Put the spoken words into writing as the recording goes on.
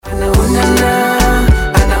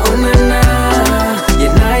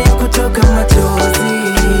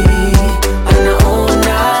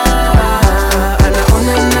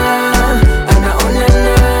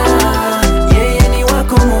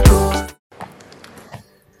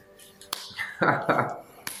Hi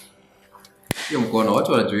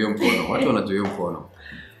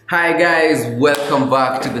guys, welcome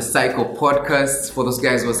back to the Cyco podcast. For those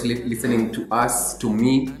guys who are listening to us, to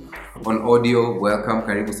me on audio, welcome,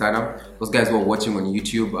 karibu sana. Those guys who are watching on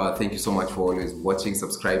YouTube, thank you so much for always watching,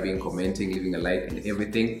 subscribing, commenting, leaving a like and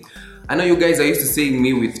everything. I know you guys are used to seeing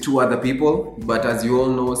me with two other people, but as you all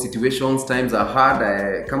know, situations, times are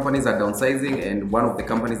hard. Companies are downsizing, and one of the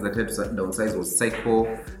companies that had to downsize was Cyco,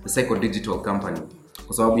 the Cyco digital company.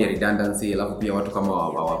 Kwa sababu ya redundancy, alafu pia watu kama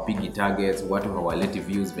hawapigi targets, watu hawaleti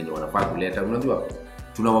views venye wanafaa kuleta. Unajua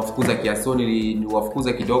tunawafukuza kiasoni, ni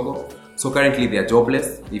wafukuza kidogo. So currently they are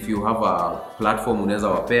jobless. If you have a platform unaweza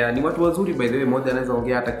wapea. Ni watu wazuri by the way, mmoja anaweza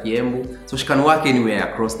ongea hata Kiembu. So she can work anywhere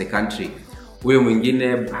across the country. Huyo mwingine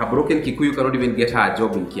her broken Kikuyu cannot even get her a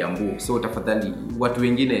job in Kiambu. So tafadhali watu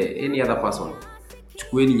wengine, any other person,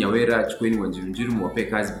 chukueni Nyawera, chukueni Wanjiru muwape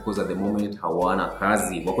kazi, because at the moment hawana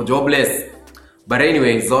kazi, wako jobless. But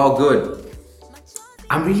anyway, it's all good.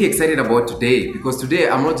 I'm really excited about today, because today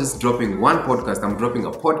I'm not just dropping one podcast, I'm dropping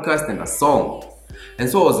a podcast and a song. And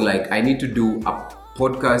so I was like, I need to do a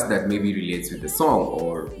podcast that maybe relates with the song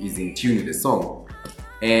or is in tune with the song.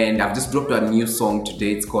 And I've just dropped a new song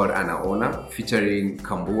today. It's called Anaona, featuring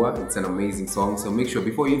Kambua. It's an amazing song. So make sure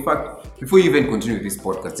before you even continue with this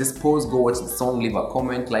podcast, just pause, go watch the song, leave a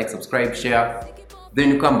comment, like, subscribe, share. Then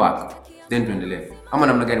you come back. Then tuendelee. I'm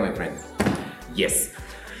namna gani, my friends? Yes.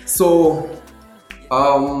 So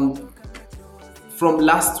from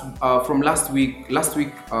last week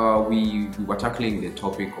we were tackling the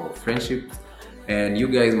topic of friendship, and you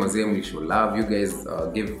guys mazem show love. You guys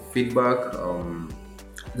gave feedback.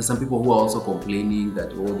 There's some people who are also complaining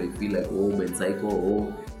that they feel like Ben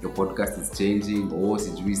Cyco, your podcast is changing,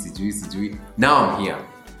 sijui. Now I'm here,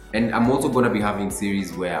 and I'm also gonna be having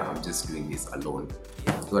series where I'm just doing this alone,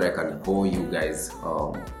 so that I can bore you guys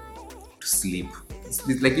to sleep.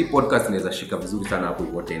 It's like a podcast inaweza shika vizuri sana hapo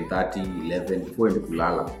hivyo 10:30, 11 before you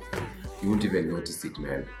kulala. You won't even notice it,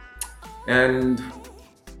 man. And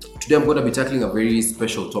today I'm going to be tackling a very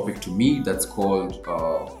special topic to me that's called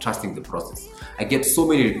trusting the process. I get so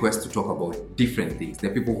many requests to talk about different things. There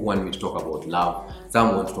are people who want me to talk about love,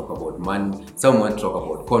 some want to talk about money, some want to talk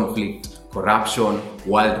about conflict, corruption,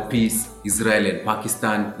 world peace, Israel and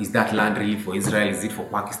Pakistan. Is that land really for Israel? Is it for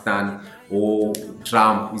Pakistan? Oh,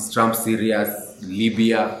 Trump, is Trump serious?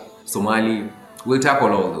 Libya, Somali. We'll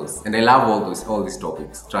tackle all those. And I love all these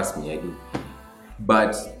topics. Trust me, I do.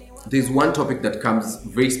 But there's one topic that comes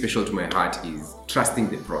very special to my heart, is trusting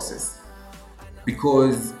the process.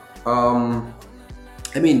 Because,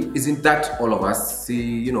 isn't that all of us?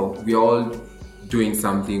 See, we're all doing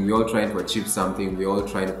something, we're all trying to achieve something, we're all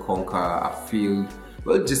trying to conquer a field,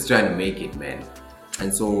 we're just trying to make it, man.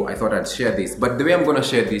 And so I thought I'd share this. But the way I'm going to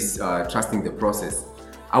share this, trusting the process,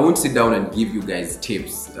 I won't sit down and give you guys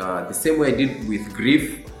tips. The same way I did with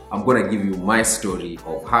grief, I'm going to give you my story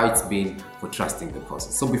of how it's been for trusting the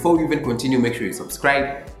process. So before we even continue, make sure you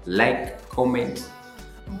subscribe, like, comment,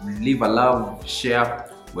 leave a love, share,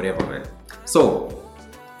 whatever, man. So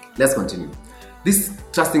let's continue. This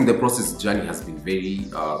trusting the process journey has been very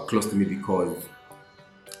close to me, because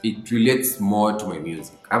it relates more to my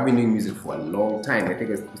music. I've been doing music for a long time. I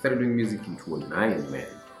think I started doing music in 2009, man.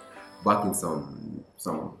 Back in some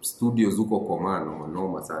studios huko Koma,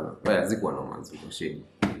 noma sana. Zikuwa noma, zikuwa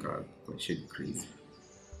shady crazy.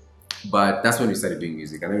 But that's when we started doing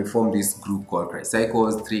music, and then we formed this group called Cyco.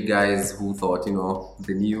 3 guys who thought,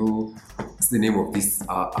 what's the name of this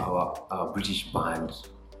our British band?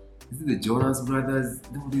 Is it the Jonas Brothers?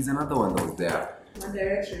 No, there's another one that was there. One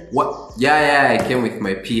Direction. What? Yeah, I came with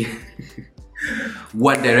my P.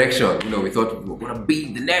 One Direction. We thought we were gonna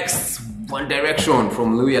be the next One Direction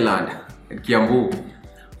from Luyaland and Kiambu.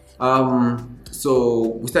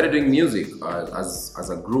 So we started doing music as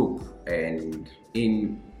a group, and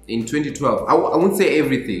in 2012, I won't say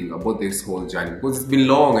everything about this whole journey, because it's been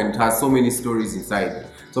long and it has so many stories inside.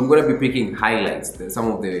 So I'm gonna be picking highlights,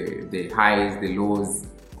 some of the highs, the lows,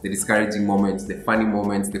 the discouraging moments, the funny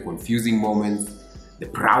moments, the confusing moments, the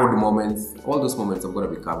proud moments. All those moments, I'm going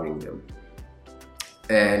to be covering them.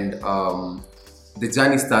 And the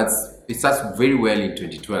journey starts very well in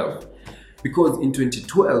 2012. Because in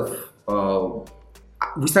 2012,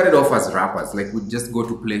 we started off as rappers. Like, we'd just go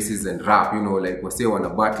to places and rap, like we say on a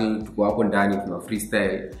battle, to go up and down into a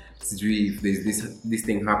freestyle. If there's this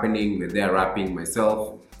thing happening, we're there rapping.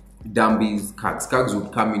 Myself, Dumbies, Kags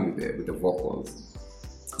would come in with the vocals.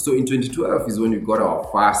 So in 2012 is when we got our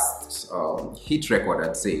first hit record,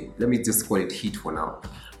 I'd say. Let me just call it hit for now.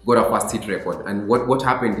 Got our first hit record. And what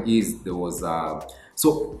happened is there was...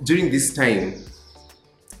 so during this time,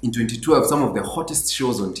 in 2012, some of the hottest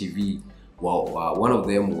shows on TV Wow, one of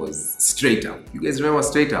them was Straight Up. You guys remember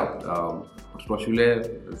Straight Up?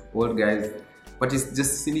 Old guys. But it's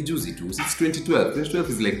just in juicy too. It's 2012. 2012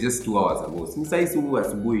 is like just 2 hours ago. Since I saw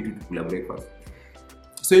to breakfast.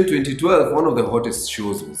 So in 2012, one of the hottest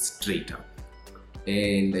shows was Straight Up.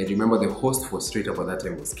 And I remember the host for Straight Up at that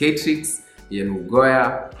time was K-Trix, Ian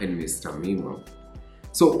Ugoya, and Mr. Mimo.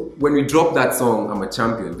 So when we dropped that song, I'm a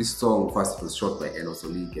Champion, this song first was shot by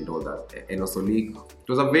Enosolik and all that. Enosolik, it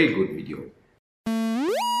was a very good video.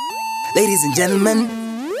 Ladies and gentlemen,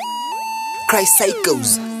 cry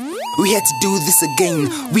Cycos. We had to do this again.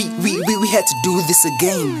 We had to do this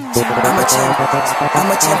again. I'm a champ.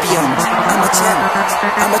 I'm a champion. I'm a champ.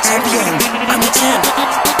 I'm a champion. I'm a champ.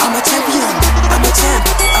 I'm a champion. I'm a champ.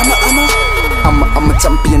 I'm a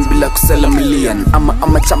champion bila kusela million.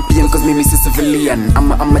 I'm a champion cause me is civilian.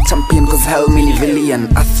 I'm a champion cause hell mini villain.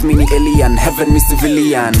 Earth mini alien. Heaven me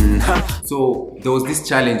civilian. So there was this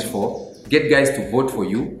challenge for get guys to vote for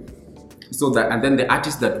you. So that, and then the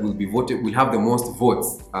artist that will be voted will have the most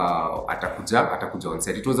votes atakuja on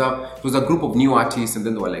set. It was a group of new artists, and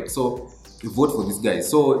then they were like, so you vote for this guy.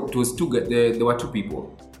 So it was there were two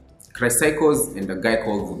people, Cyco and a guy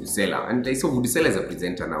called Vudusela. And I saw Vudusela as a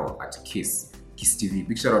presenter now at Kiss TV.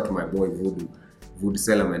 Big shout out to my boy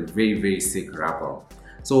Vudusela, man, very sick rapper.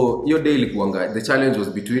 So your day the challenge was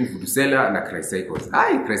between Vudusela and Cyco.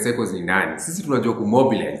 Cyco ni nani? Sisi tunajua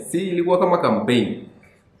kumobilize. Si ilikuwa kama campaign.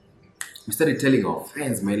 We started telling our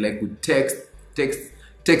friends, man, like we text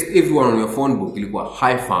everyone on your phone book. Ilikuwa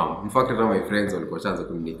High Farm. In fact, all my friends walikuwa chanza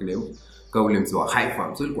kunickname kaule msewa High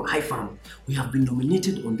Farm. So ilikuwa High Farm, we have been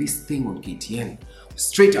nominated on this thing on KTN.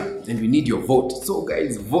 Straight Up, and we need your vote. So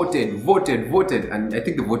guys voted, and I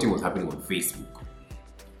think the voting was happening on Facebook.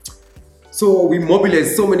 So we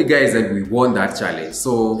mobilized so many guys and we won that challenge.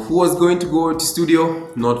 So who was going to go to studio?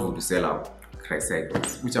 Not Vudusela, Cyco,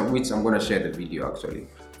 which I'm gonna share the video actually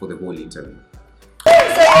for the whole interview. So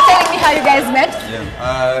you're telling me how you guys met?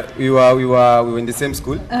 Yeah. We were in the same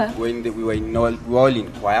school. We were all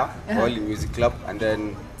in choir, all in music club, and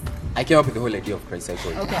then I came up with the whole idea of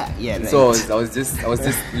Cyco. Okay. Yeah. Right. So I was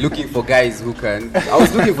just looking for guys who can. I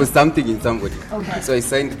was looking for something in somebody. Okay. So I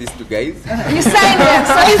signed these two guys. You signed them.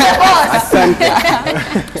 So he's the boss. I signed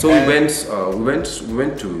them. So we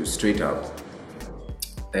went to Straight Up.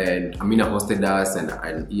 And Amina hosted us and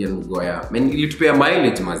Ian Ugoya. Man, you pay a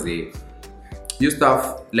mileage, maze. You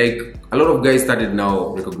stuff, like a lot of guys started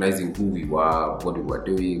now recognizing who we were, what we were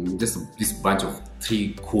doing. Just this bunch of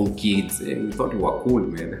 3 cool kids, and we thought we were cool,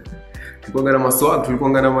 man. I don't know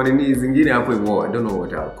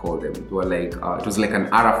what I'll call them. It was like an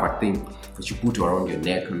Arafat thing that you put around your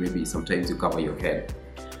neck, and maybe sometimes you cover your head.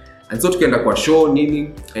 And so tukaenda kwa show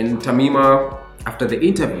nini, and Tamima, after the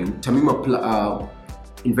interview, Tamima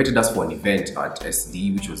invited us for an event at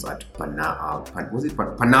SD, which was at Panafric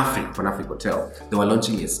Hotel. They were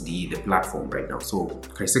launching SD, the platform right now. So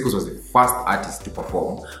Cyco was the first artist to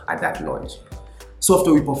perform at that launch. So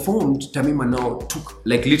after we performed, Tamima now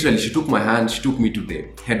literally, she took my hand, she took me to the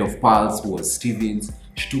head of Pulse, who was Stevens.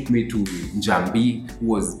 She took me to Njambi,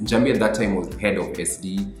 Njambi at that time was the head of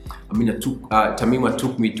SD. Tamima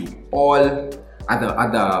took me to all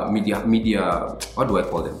other media, what do I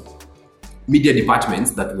call them? Media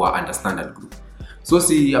departments that were under Standard Group. So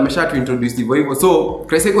amesha to introduce hivyo. So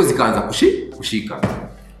Cyco zikaanza kushika.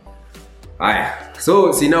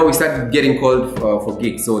 So now we started getting called for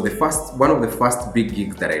gigs. So one of the first big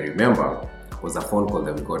gigs that I remember was a phone call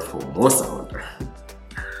that we got from Mosound.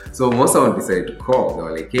 So Mosound decided to call. They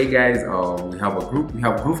were like, hey guys, we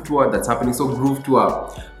have Groove Tour that's happening. So Groove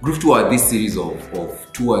Tour, this series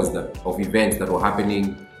of tours of events that were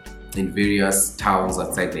happening in various towns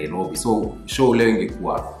outside Nairobi. So show leo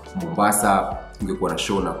ingekuwa Mombasa, ingekuwa na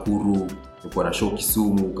show Nakuru, ingekuwa na show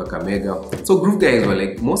Kisumu, Kakamega. So Groove guys were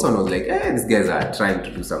like, most of them was like, these guys are trying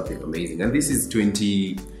to do something amazing. And this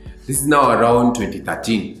is now around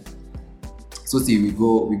 2013. So we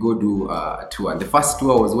go do a tour. And the first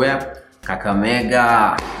tour was where?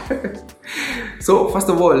 Kakamega. So first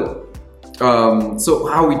of all, so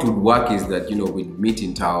how it would work is that, we'd meet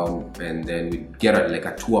in town and then we'd get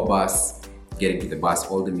a tour bus, get into the bus,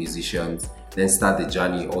 all the musicians, then start the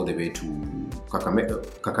journey all the way to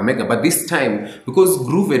Kakamega. But this time, because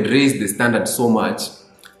Groove had raised the standard so much,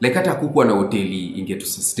 like hata kukuwa na hoteli inge to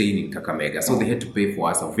sustain in Kakamega. So they had to pay for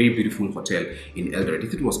us a very beautiful hotel in Eldoret. I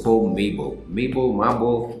think it was called Mable,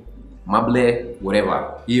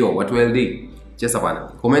 whatever. Iyo, watu LD. Chesa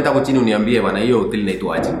bana. Komenta hapo chini uniambie bana hiyo hoteli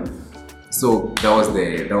inaitwaje. So that was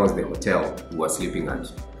the hotel we were sleeping at.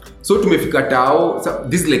 So tumefika tao. So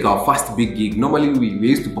this is like our first big gig. Normally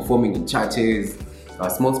we used to performing in churches,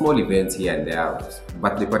 small events here and there,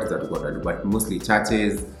 birthday parties that we got to do, but mostly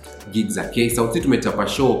churches, gigs at K-South. To make up a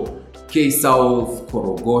show, K-South,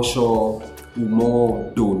 Korogosho,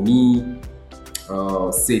 Umo, Doni,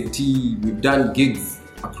 Seti. We've done gigs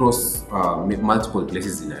across multiple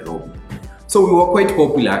places in Nairobi. So we were quite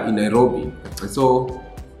popular in Nairobi. And so,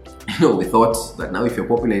 we thought that now if you're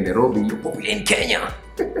popular in Nairobi, you're popular in Kenya.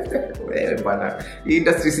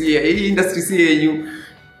 Industry.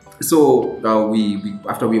 So we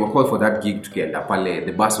after we were called for that gig together, Pale,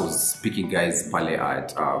 the bus was picking guys Pale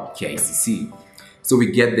at KICC. So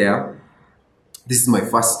we get there. This is my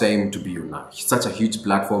first time to be on such a huge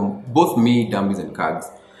platform. Both me, Dummies and Kags.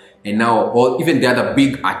 And now even the other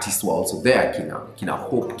big artists were also there. Kina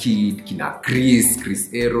Hope Kid, Kina Chris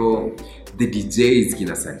Aero, the DJs,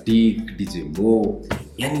 Kina Sadiq, DJ Mo.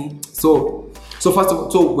 Yani, so first of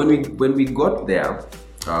all, so when we got there,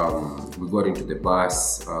 we got into the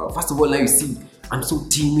bus. First of all, now you see, I'm so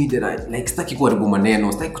timid that I like sitaki kuharibu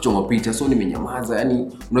maneno, sitaki kuchoma picha, so nimenyamaza.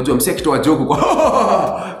 Yani unajua msia kitoa joke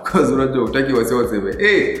kwa cause unajua utaki waseme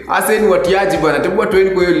aseni watiaji bana, tebu watu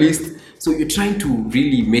wengi kwa hiyo list. So you're trying to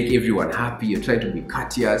really make everyone happy, you're trying to be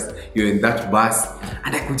courteous, you're in that bus,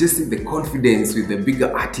 and I could just see the confidence with the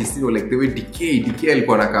bigger artists, like the way DK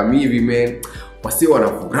alikuwa anakam hivi, man, wasi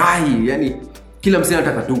wanafurahi, yani kila msee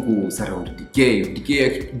anataka tu ku surround DK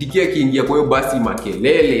akiingia kwa hiyo basi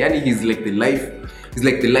makelele, yani he's like the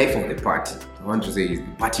life of the party. I want to say he's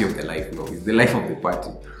the party of the life, he's the life of the party.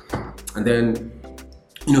 And then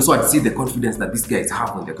so I'd see the confidence that these guys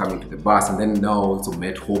have when they're coming to the bus, and then now also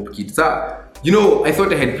met Hope Kids. I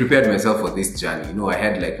thought I had prepared myself for this journey. I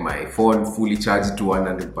had like my phone fully charged to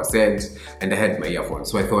 100%, and I had my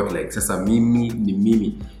earphones. So I thought like, sasa mimi ni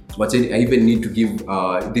mimi. But I even need to give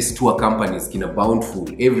these tour companies, Kina Bountiful,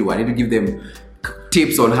 everyone, I need to give them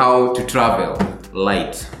tips on how to travel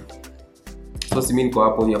light. So simin ko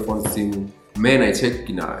hapo earphones sim, man, I check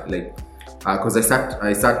like, because I sat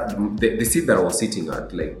the seat that I was sitting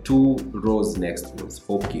at, like 2 rows next was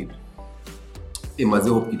Hope Kid. Maze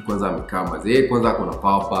Hope Kid kwanza amekaa maze, kwanza akona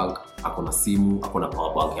power bank, akona simu, akona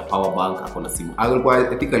power bank, akona simu.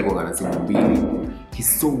 I think alikuwa na simu mbili.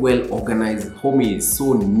 He's so well organized. Homie is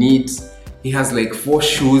so neat. He has like 4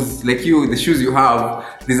 shoes. Like the shoes you have,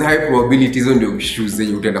 there's high probabilities on your shoes that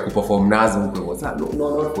you utaenda kuperform nazo.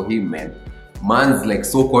 No, not for him, man. Man's like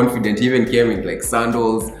so confident. He even came in like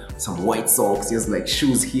sandals, some white socks. He has like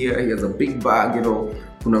shoes here. He has a big bag,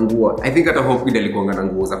 kuna nguo. I think hata Hope Kid alikuwa na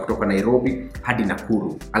nguo za kutoka Nairobi hadi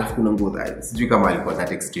Nakuru. Alafu kuna nguo that sijui kama alikuwa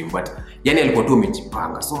that extreme, but yani alikuwa tu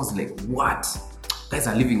amejipanga. So I was like, what? Guys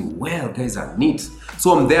are living well, guys are neat.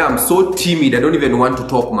 So I'm there, I'm so timid, I don't even want to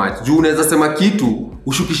talk much. Juu unaweza sema kitu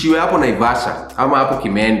ushukishiwe hapo Naivasha ama hapo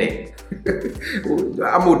Kimende.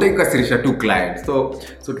 Ama utaki kasirisha tu client. So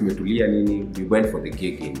tumetulia nini, we went for the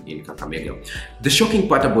gig in Kakamega. The shocking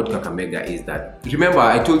part about Kakamega is that, remember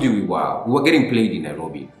I told you we were getting played in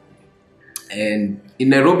Nairobi. And in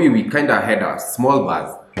Nairobi we kind of had a small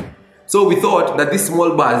buzz. So we thought that this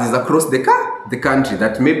small buzz is across the country,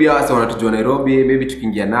 that maybe us want to join Nairobi, maybe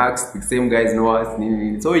tukiingia next, the same guys know us.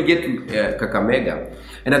 So we get to Kakamega.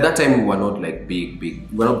 And at that time we were not like big. We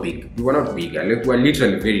were not big. We were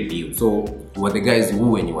literally very new. So we were the guys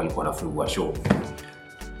who when you walikuwa nafungua show.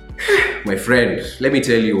 My friend, let me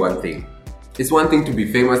tell you one thing. It's one thing to be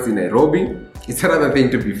famous in Nairobi. It's another thing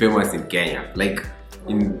to be famous in Kenya, like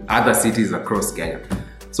in other cities across Kenya.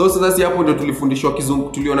 So that's hapo ndo tulifundishwa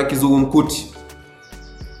tuliona kizungumkuti.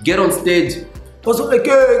 Get on stage. I was like,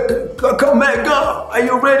 hey, Kakamega, are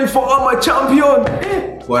you ready for I'm a champion?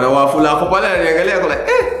 Wana wafula hapo pale ananiangalia kwa like,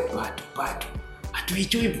 bado.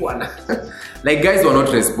 Atuichui bwana. Like guys were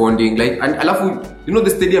not responding. Like and alafu the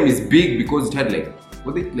stadium is big because it had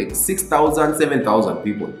like 6,000, 7,000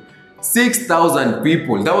 people. 6,000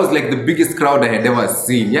 people. That was like the biggest crowd I had ever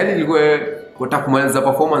seen. Yani ilikuwa watakumaliza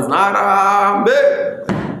performance na arambe.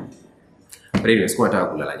 But anyway, sikuwa nataka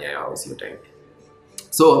kulala nyayo au sio time.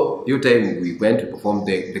 So, your time we went to perform,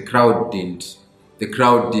 the crowd didn't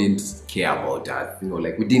care about us.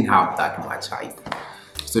 Like we didn't have that much hype.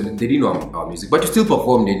 So they didn't know our music. But we still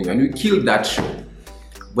performed anyway, and we killed that show.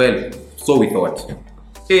 Well, so we thought.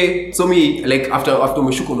 Hey, so me, like after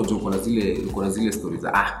umeshuka unajua kuna zile stories.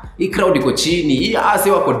 Hii crowd iko chini, hii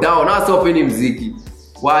ase wako down, ase wapendi muziki.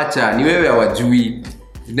 Wacha, ni wewe hawajui.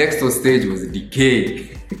 The next on stage was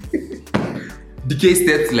DK. DK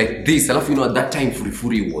steps like this. Alafu at that time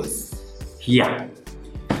Furi was here.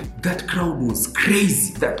 That crowd was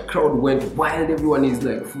crazy. That crowd went wild. Everyone is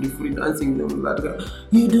like Furi dancing. That guy,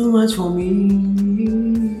 you do much for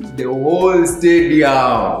me. The whole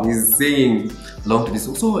stadium is singing along to this.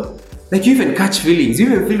 So Like you even catch feelings, you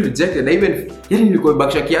even feel rejected. I even nilikuwa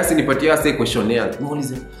bakisha kiasi nipatia say questionnaire.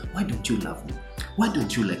 Why don't you love me? Why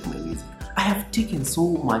don't you like my music? I have taken so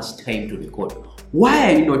much time to record. Why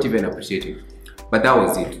are you not even appreciating? But that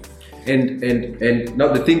was it. And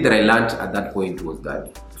now the thing that I learned at that point was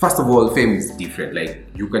that first of all, fame is different. Like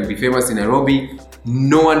you can be famous in Nairobi,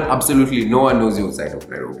 absolutely no one knows you outside of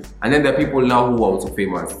Nairobi. And then there are people now who are also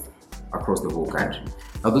famous across the whole country.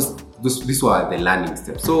 Now these were the learning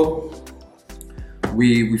steps. So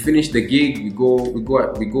we finished the gig. We go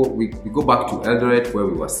back to Eldoret where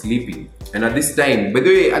we were sleeping. And at this time, by the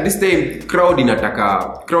way, crowd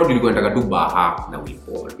ilikuwa inataka tu Baha na Will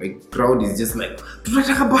Paul. Like crowd is just like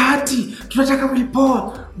tunataka Bahati, tunataka Will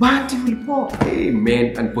Paul, Bahati Will Paul. Hey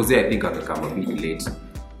man, and Pose I think akakama a bit late.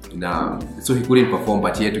 So he couldn't perform,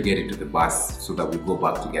 but he had to get into the bus so that we go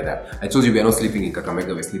back together. I told you we are not sleeping in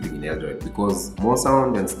Kakamega, we're sleeping in Eldoret because more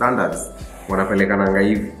sound and standards wanapelekananga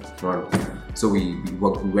hivi. So we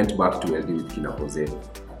went back to LD with Kina Jose.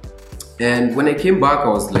 And when I came back, I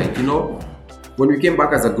was like, when we came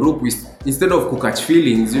back as a group, instead of catch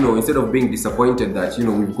feelings, instead of being disappointed that,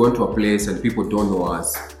 we've gone to a place and people don't know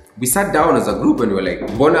us, we sat down as a group and we were like,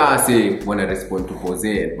 Bona say, wanna respond to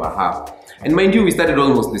Jose and Baha. And mind you, we started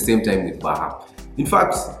almost the same time with Baha. In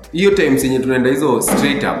fact, hiyo time senye tunaenda hizo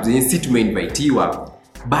straight up, zenye si tumeinvitiwa,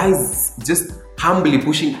 Baha's just humbly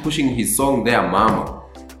pushing his song there, Mama.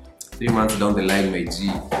 3 months down the line, my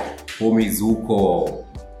G, homie Zuko,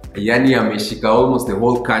 yani ameshika almost the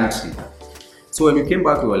whole country. So when we came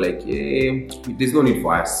back, we were like, there's no need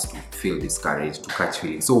for us to feel discouraged, to catch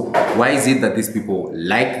feelings. So why is it that these people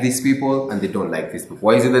like these people and they don't like these people?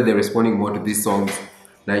 Why is it that they're responding more to these songs?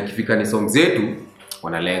 Like ikifika ni songs zetu,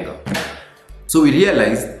 wanalenga. So we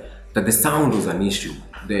realized that the sound was an issue.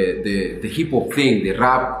 The hip hop thing, the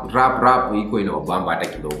rap iko inawabamba hata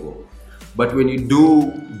kidogo. But when you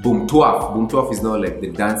do boom twaf is now like the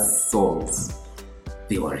dance songs.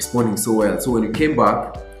 They were responding so well. So when we came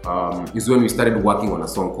back, is when we started working on a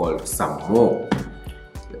song called Some More.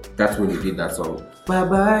 That's when we did that song. Bye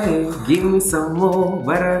bye, give me some more.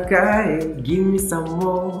 Barakai, give me some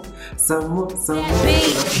more. Some more.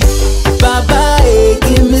 Bye bye,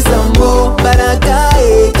 give me some more.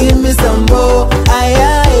 Barakai, give me some more.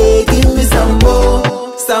 Aye, give me some more.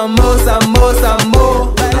 Some more.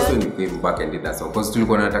 That's when we came back and did that song. Because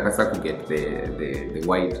tulikuwa nataka sasa to get the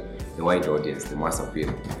wide audience, the mass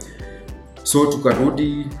appeal. So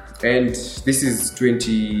tukarudi, and this is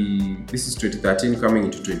 2013 coming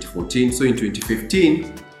into 2014. So in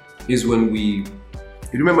 2015 is when you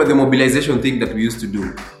remember the mobilization thing that we used to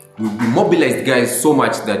do. We mobilized guys so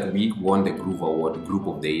much that we won the Groove Award, Group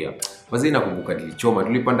of the Year. Wazee nakumbuka nilichoma,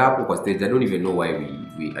 tulipanda hapo kwa stage. I don't even know why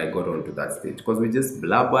I got onto that stage, because we just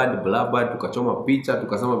blabbered, tukachoma picha,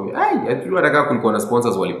 tukasema tunataka kulikuwa na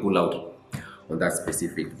sponsors wali pull out on that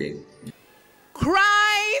specific day.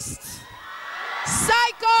 Christ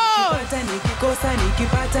Cyco!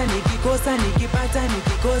 Nikipata nikikosa.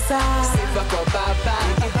 Sifa kwa baba.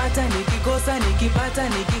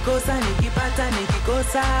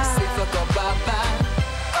 Nikikosa. Sifa kwa baba.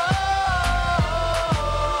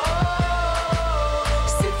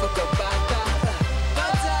 Sifa kwa baba.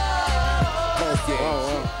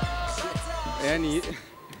 Yani,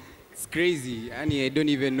 it's crazy. Yani, I don't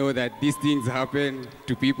even know that these things happen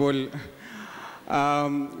to people.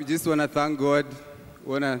 We just want to thank God.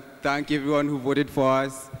 We want to thank everyone who voted for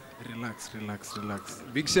us. Relax.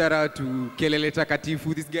 Big shout out to Kelele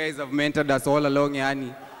Takatifu. These guys have mentored us all along,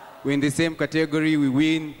 yani. We're in the same category, we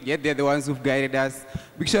win, yet they're the ones who've guided us.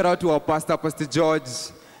 Big shout out to our pastor, Pastor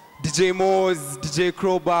George, DJ Moz, DJ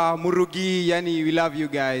Kroba, Murugi, yani, we love you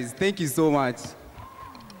guys. Thank you so much.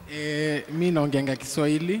 Mi naongeanga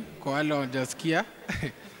Kiswahili kwa wale wanajasikia.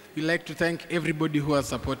 We like to thank everybody who has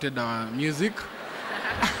supported our music.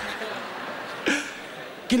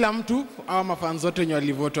 Kila mtu, our mafans zote wenye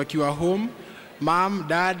walivote wakiwa home, mom,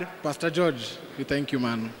 dad, Pastor George, we thank you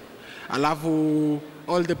man. Alafu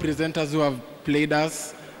all the presenters who have played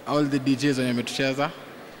us, all the DJs wenye wametucheza.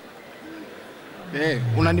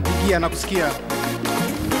 Unanipigia na kusikia.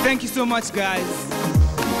 Thank you so much guys.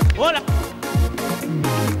 Hola.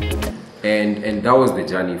 And that was the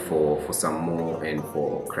journey for Some More and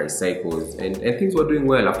for Christ Cycles, and things were doing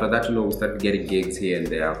well. After that, we started getting gigs here and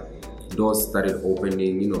there. Doors started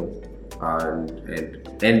opening,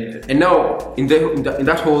 and now in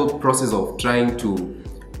that whole process of trying to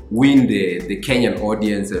win the Kenyan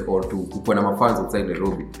audience or to put my fans outside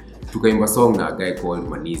Nairobi, tukaimba song na a guy called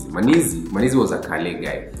Manizi was a Kale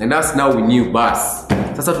guy, and us now we knew bas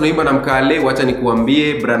sasa tunaimba na Mkale, wacha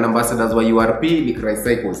nikuambie brand ambassadors wa URP ni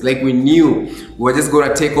Cyco. Like we knew we were just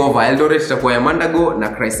gonna take over Eldoret, itakuwa ya Mandago na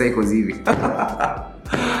Cyco hivi.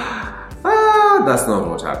 That's not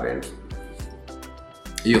what happened.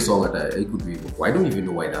 Your song it could be, I don't even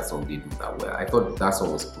know why that song did that well. I thought that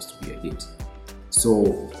song was supposed to be a hit.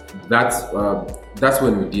 So that's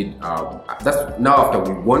when we did that's now after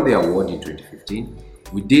we won the award in 2015,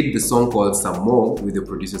 we did the song called Some More with the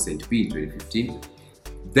producer Saint P in 2015.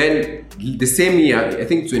 Then the same year, I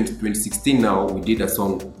think 2016 now, we did a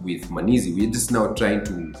song with Manizi. We're just now trying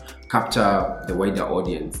to capture the wider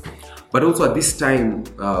audience. But also at this time,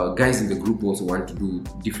 guys in the group also want to do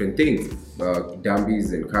different things.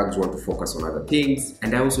 Dambis and Kags want to focus on other things.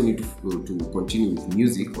 And I also need to continue with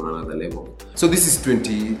music on another level. So this is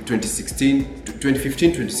 2015,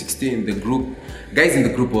 2016, the group. Guys in the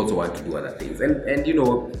group also want to do other things. And you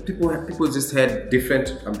know, people just had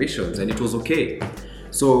different ambitions, and it was okay.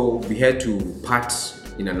 So we had to part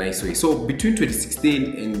in a nice way. So between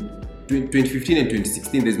 2015 and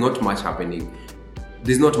 2016, there's not much happening.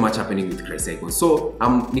 There's not much happening with Cyco. So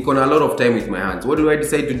I'm on a lot of time with my hands. What do I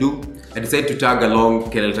decide to do? I decide to tag along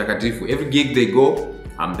Kelele Takatifu. Every gig they go,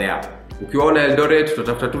 I'm there. Ukiona Eldoret,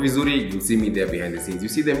 tutafuta tu vizuri, you'll see me there behind the scenes. You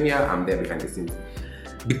see them here, I'm there behind the scenes.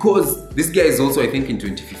 Because this guy is also, I think in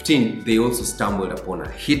 2015, they also stumbled upon a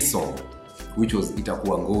hit song, which was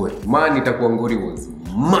Itakuwa Ngori. Man, Itakuwa Ngori was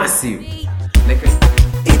massive. Like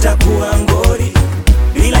Itakuwa Ngori,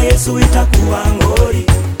 bila Yesu itakuwa Ngori.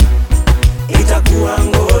 Itakuwa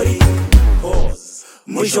Ngori,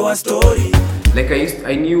 mwisho wa story. Like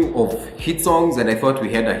I knew of hit songs, and I thought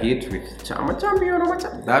we had a hit with Chama Champion.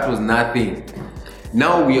 That was nothing.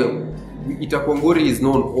 Now Itakuwa Ngori is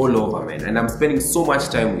known all over, man, and I'm spending so much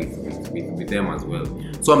time with them as well.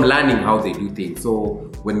 So I'm learning how they do things. So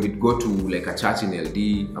when we go to like a church in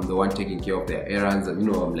LD, I'm the one taking care of their errands, and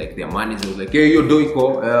you know, I'm like their manager. Like, hey, yo,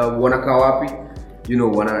 Doiko, wanakaa wapi? You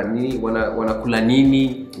know, wanakula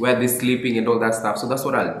nini, where they sleeping and all that stuff. So that's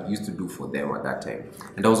what I used to do for them at that time.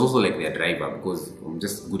 And I was also like their driver, because I'm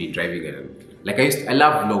just good in driving, and like I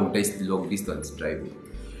love long distance driving.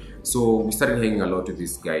 So we started hanging a lot with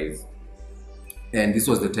these guys. And this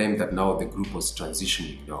was the time that now the group was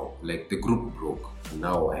transitioning now. Like the group broke, and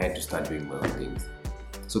now I had to start doing my own things.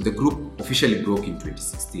 So the group officially broke in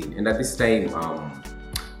 2016. And at this time,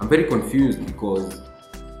 I'm very confused, because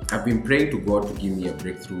I've been praying to God to give me a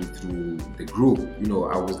breakthrough through the group. You know,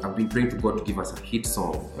 I've been praying to God to give us a hit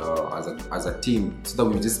song as a team, so that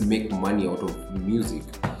we just make money out of music.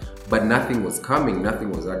 But nothing was coming,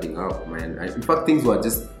 nothing was adding up, man. In fact, things were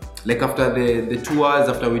just like after the tours,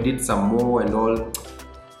 after we did Some More and all,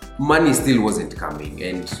 money still wasn't coming,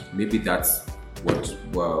 and maybe that's one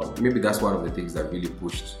of the things that really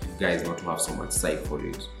pushed guys not to have so much sight for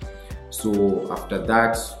it. So after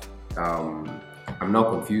that, I'm now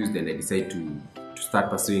confused, and I decide to start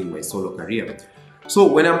pursuing my solo career.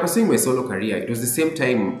 So when I'm pursuing my solo career, it was the same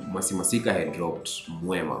time Masika had dropped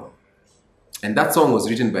Mwema. And that song was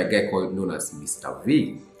written by a guy known as Mr.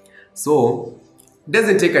 V. So it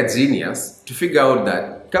doesn't take a genius to figure out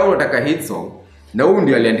that kama unataka hit song, na huyu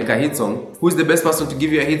ndio aliandika hit song, who's the best person to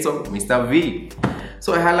give you a hit song? Mr. V.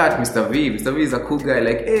 So I holla at Mr. V. Mr. V is a cool guy,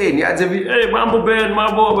 like, hey, ni aje V, hey, mambo Ben,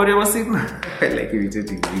 mambo, bari masiku. I like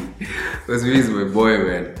imitating V, because V is my boy,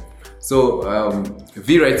 man. So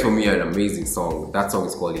V writes for me an amazing song. That song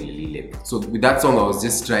is called Ililile. So with that song, I was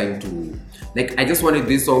just trying to, like, I just wanted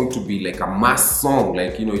this song to be like a mass song,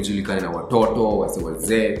 like, you know, ijulikane na watoto,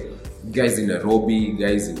 wazee, guys in Nairobi,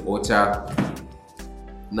 guys in Ocha.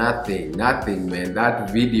 Nothing, man. That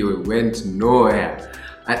video went nowhere.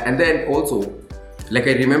 And then also, like,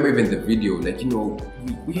 I remember even the video, like, you know,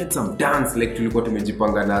 we had some dance, like tulikuwa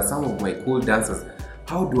tumejipanga na some of my cool dancers.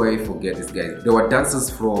 How do I forget these guys? There were dancers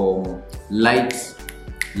from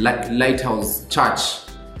Lighthouse Church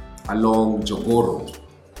along Jogoro.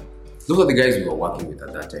 Those are the guys we were working with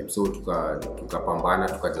at that time. So tukapambana,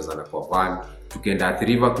 tukajazana kwa van, tukaenda at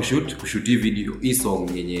river kushoot video hii song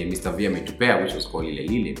yenye Mr. V ametupea, which was called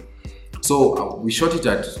Ililile. So we shot it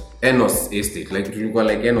at Enos Estate. Like tulikuwa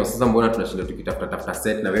like Enos, sasa mbona tunashinda tukitafuta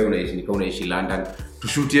set na wewe unaishi London,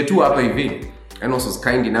 tushutie tu hapa hivi. Enos was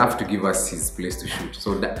kind enough to give us his place to shoot.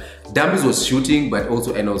 So Dambis was shooting, but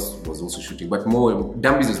also Enos was also shooting. But more,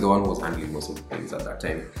 Dambis was the one who was handling most of the things at that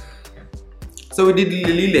time. So we did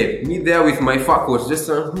Lile, me there with my fur coat, just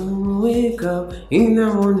wake up in the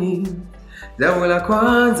morning. Jambo la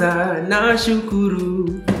kwanza na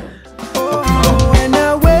shukuru. Oh, when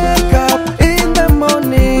I wake up in the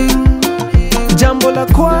morning, jambo la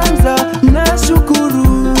kwanza na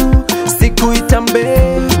shukuru. itambe,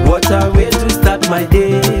 what a way to start my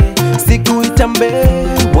day. Siku itambe,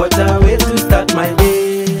 what a way to start my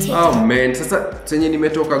day. Oh man, sasa chenye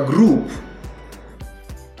nimetoka group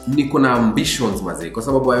niko na ambitions mazee kwa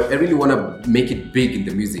sababu I really want to make it big in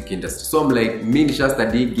the music industry. So I'm like, mimi nisha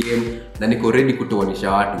study game na niko ready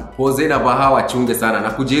kutoanisha watu. Pose na baha wachunge sana na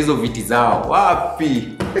kuja hizo viti zao.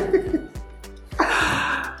 Wapi?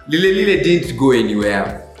 Lile didn't go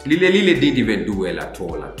anywhere. Lile didn't even do well at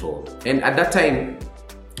all. And at that time,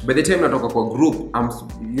 by the time natoka kwa group,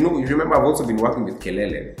 you remember I've also been working with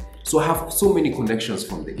Kelele. So I have so many connections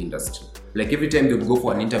from the industry. Like every time they would go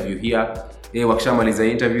for an interview here, wakishamaliza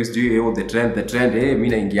interviews, do you the trend, mimi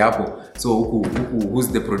naingia hapo. So who's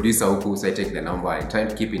the producer huku, so I take the number and try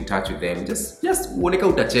to keep in touch with them. Just uoneka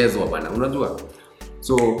utachezwa bana, unajua.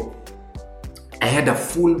 So I had a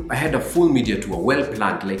full media tour, well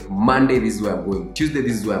planned. Like Monday, this is where I'm going. Tuesday,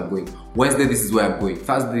 this is where I'm going. Wednesday, this is where I'm going.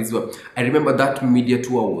 Thursday, this is where. I remember that media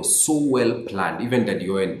tour was so well planned. Even Daddy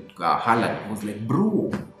Owen, Harlan was like,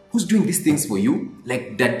 bro, who's doing these things for you?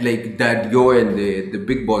 Like Daddy Owen, the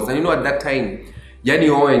big boss. And at that time, Yanni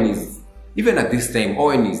Owen is, even at this time,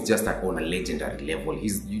 Owen is just on a legendary level.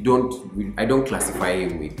 I don't classify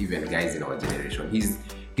him with even guys in our generation.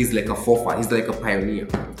 He's like a forefather, he's like a pioneer.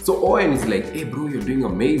 So Owen is like, hey bro, you're doing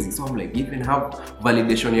amazing. So I'm like, even have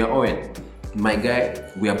validation here, Owen. My guy,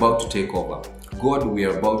 we're about to take over. God, we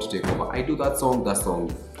are about to take over. I do that song does not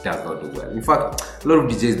do well. In fact, a lot of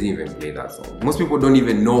DJs didn't even play that song. Most people don't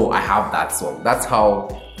even know I have that song. That's how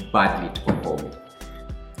badly it performed.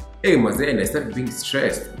 Hey, and I started being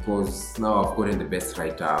stressed because now I've gotten the best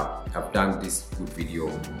writer. I've done this good video.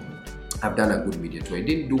 I've done a good media tour. I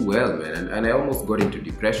didn't do well, man, and I almost got into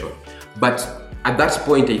depression. But at that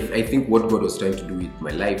point, I think what God was trying to do with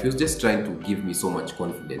my life, He was just trying to give me so much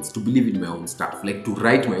confidence to believe in my own stuff, like to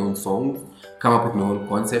write my own songs, come up with my own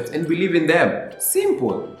concepts, and believe in them.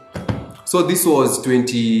 Simple. So this was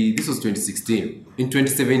 2016. In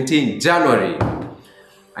 2017, January,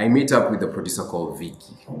 I meet up with a producer called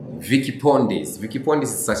Vicky Pondis. Vicky Pondis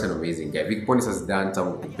is such an amazing guy. Vicky Pondis has done some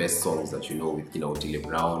of the best songs that you know with Otile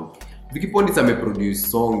Brown. Vicky Pondis may produce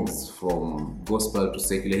songs from gospel to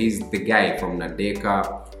secular. He's the guy from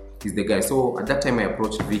Nadeka. He's the guy. So at that time I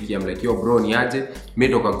approached Vicky. I'm like, yo bro, niaje?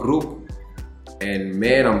 Made up a group. And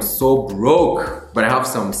man, I'm so broke. But I have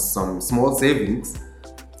some small savings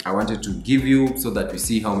I wanted to give you so that we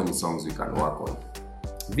see how many songs we can work on.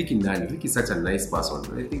 Vicky nani? Vicky is such a nice person.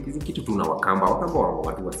 I think hizi kitu tuna wakamba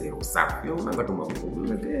watu wa zero safi. Unanga tu mambo.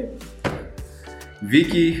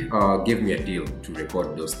 Vicky gave me a deal to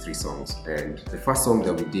record those 3 songs, and the first song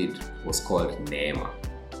that we did was called Neema.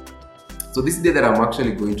 So this day that I'm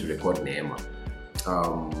actually going to record Neema,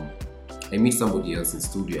 I meet somebody else in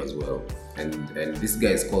studio as well, and this guy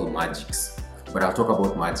is called Magix. But I'll talk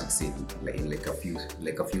about Magix in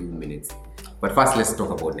like a few minutes. But first, let's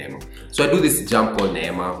talk about Neema. So I do this jump called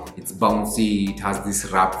Neema. It's bouncy. It has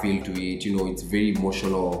this rap feel to it. It's very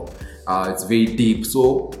emotional. It's very deep.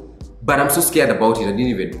 But I'm so scared about it, I didn't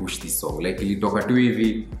even push this song. Like, ilitoka tu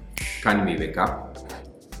hivi, kanimeweka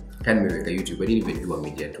YouTube, I didn't even do a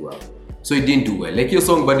media tour. So it didn't do well. Like, your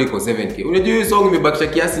song bado iko 7K. Unajua hiyo song imebakisha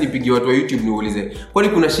kiasi nipigie watu wa YouTube niulize, kwani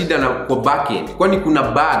kuna shida na kwa backend? Kwani kuna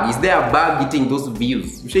bug? Is there a bug eating those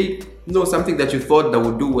views? You should know something that you thought that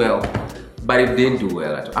would do well, but it didn't do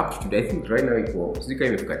well at all. Up to today, I think right now sijui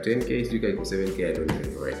imefika 10K, sijui iko 7K, I don't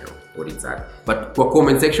even know right now what it's at. But for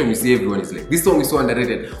comment section, you see everyone is like, this song is so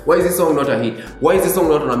underrated. Why is this song not a hit? Why is this song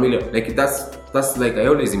not on a million? Like, that's like, I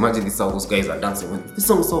always imagine this how those guys are dancing with. This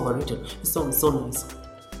song is so overrated. This song is so nice.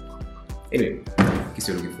 Anyway, in case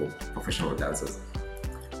you're looking for professional dancers.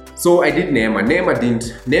 So I did Neema.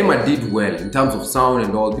 Neema did well in terms of sound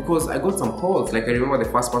and all, because I got some calls. Like, I remember the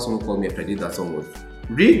first person who called me after I did that song was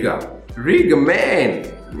Riga, man.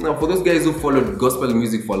 Now, for those guys who followed gospel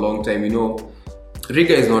music for a long time,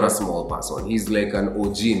 Riga is not a small person. He's like an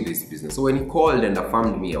OG in this business. So when he called and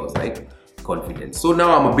affirmed me, I was like confident. So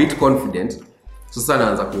now I'm a bit confident. So sasa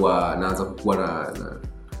naanza kuwa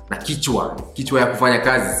na kichwa ya kufanya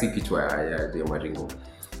kazi, si kichwa ya maringo.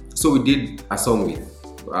 So we did a song with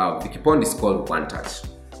Vicky Pondis called One Touch.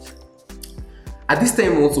 At this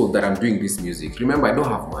time also that I'm doing this music, remember, I don't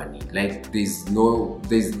have money. Like,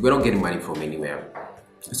 we're not getting money from anywhere.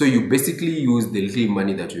 So you basically use the little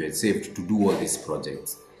money that you had saved to do all these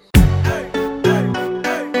projects.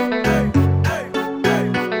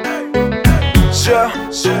 Sure.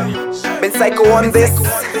 Been Cyco on this.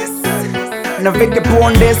 No Vicky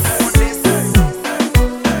on this.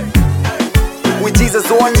 With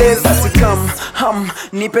Jesus on this. Basi come, come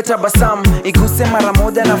nipe tabasamu, iguse mara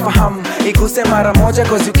moja na fahamu, iguse mara moja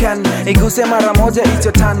cause you can, iguse mara moja it's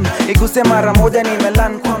your turn, iguse mara moja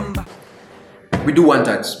nimelan kwamba. We do one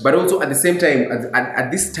touch, but also at the same time,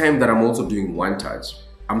 at this time that I'm also doing one touch,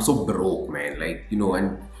 I'm so broke, man. Like, you know,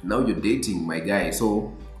 and now you're dating my guy,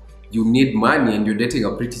 so you need money and you're dating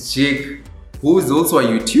a pretty chick who is also a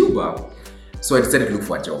YouTuber. So I decided to look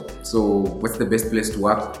for a job. So what's the best place to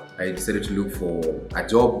work? I decided to look for a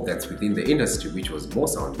job that's within the industry, which was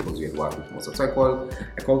Mosound, because we had worked with Mosound. So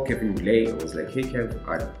I called Kevin Blay. I was like, hey Kev,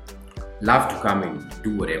 I'd love to come and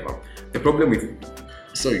do whatever. The problem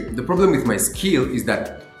with my skill is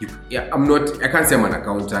that I can't say I'm an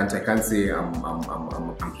accountant, I can't say I'm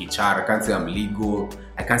HR, I can't say I'm legal,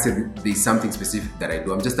 I can't say there's something specific that I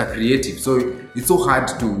do. I'm just a creative, so it's so hard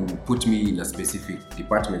to put me in a specific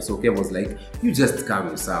department. So Kev was like, you just come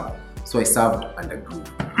and serve. So I served under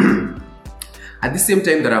Groove. At the same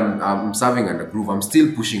time that I'm serving under Groove, I'm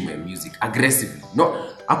still pushing my music aggressively. No,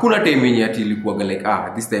 hakuna time yenye ati ilikuwa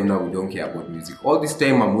like this time now we don't care about music. All this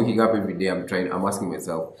time I'm waking up every day, I'm asking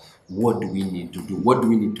myself, what do we need to do? What do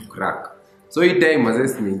we need to crack? So each time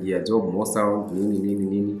mazes niingia job Mosound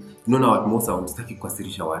nini. You know, now at Mosound sitaki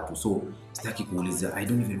kuasirisha watu. So sitaki kuuliza, I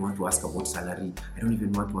don't even want to ask about salary. I don't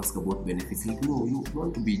even want to ask about benefits. Like, no, you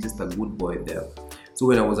want to be just a good boy there. So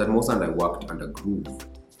when I was at Mosound, I worked under Groove.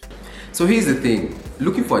 So here's the thing,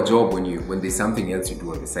 looking for a job when there's something else you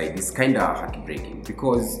do on the side is kind of heartbreaking,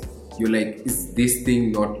 because you're like, is this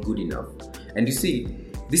thing not good enough? And you see,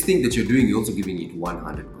 this thing that you're doing, you're also giving it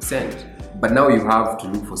 100%. But now you have to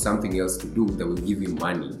look for something else to do that will give you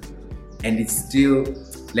money. And it's still,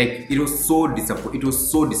 like, it was so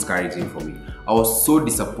discouraging for me. I was so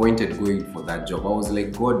disappointed going for that job. I was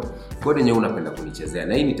like, God yenyewe unapenda kunichezea.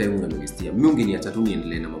 Na hii ni time unaniwestia. Mimi ungeniacha tu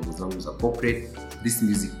niendelee na mambo zangu za corporate. This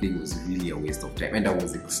music thing was really a waste of time. And I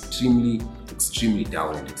was extremely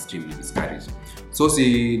down and extremely discouraged. So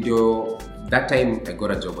that time I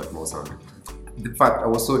got a job at Mosound. The fact I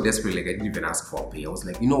was so desperate, like I didn't even ask for a pay. I was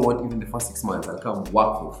like, you know what, even the first 6 months I'll come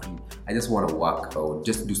work for free. I just want to work or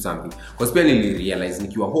just do something. Because when I realized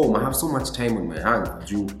if you are home, I have so much time on my hands.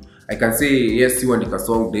 I can say, yes, you want a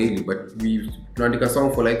song daily, but we want a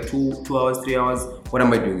song for like 2 hours, 3 hours. What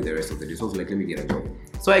am I doing the rest of the day? So I was like, let me get a job.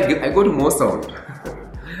 So I go to Mosound.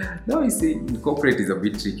 Now you see, corporate is a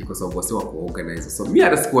bit tricky because of what's organizer. So me, I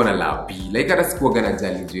just want a lab. Like I just want to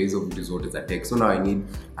challenge of these orders that take. So now I need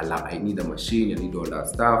a lab. I need a machine. I need all that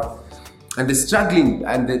stuff. And the struggling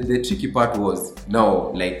and the tricky part was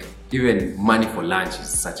now, like, even money for lunch is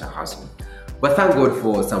such a hassle. But thank God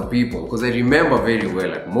for some people, because I remember very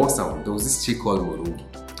well at Mosound there was this chick called Murugi.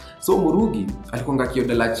 So Murugi alikonga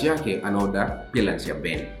kioda lunch yake anaoda pia lunch ya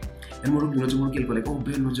Ben. And Murugi alikuwa like, oh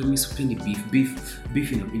Ben, mimi sipendi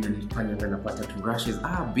beef inanifanya napata two rashes.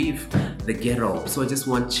 Beef, the ghetto. So I just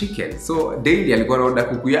want chicken. So daily alikuwa anaoda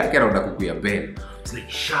kuku yake, anaoda kuku ya Ben. It's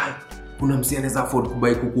like, shy, kuna msi anaweza afford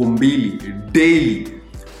kubai kuku mbili daily.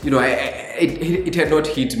 You know, it had not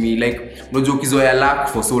hit me. Like, unajua ukizoea luck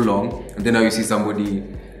for so long, and then now you see somebody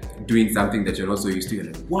doing something that you're not so used to. You're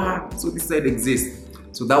like, wow, so this side exists.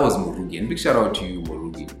 So that was Murugi. And big shout out to you,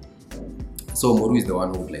 Murugi. So Moru is the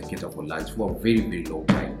one who would like cater for lunch for a very, very long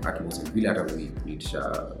time at Mosound. Really,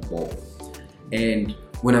 Bob. And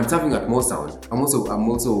when I'm serving at Mosound, I'm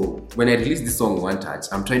also when I release this song One Touch,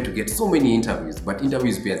 I'm trying to get so many interviews, but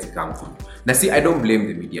interviews pairs come through. Now see, I don't blame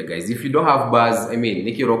the media guys. If you don't have buzz, I mean,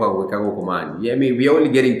 Nikki Roka Wekago command. Yeah, I mean, we're only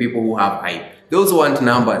getting people who have hype. Those want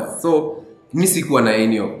numbers. So nisikuwa na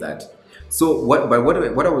any of that. So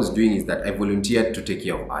what I was doing is that I volunteered to take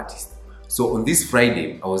care of artists. So on this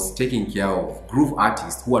Friday, I was taking care of Groove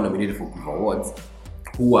artists who are nominated for Groove Awards,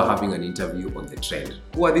 who are having an interview on the trend.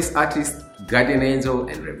 Who are these artists? Guardian Angel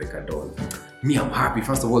and Rebecca Dawn. Me, I'm happy,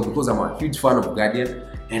 first of all, because I'm a huge fan of Guardian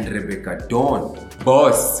and Rebecca Dawn.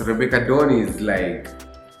 Boss, Rebecca Dawn is like,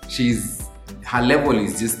 her level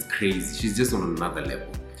is just crazy. She's just on another level.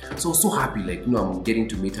 So happy, like, you know, I'm getting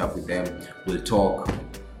to meet up with them. We'll talk.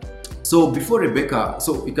 So before Rebecca,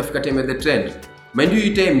 so ikafika time at the trend. Mind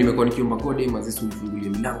you, time nimekuwa nikiomba God mazisi unifungulie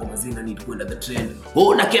milango mazina need kwenda the trend.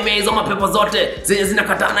 Nakemea hizo mapepo zote zenye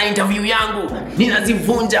zinakataa na interview yangu.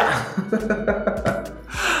 Ninazivunja.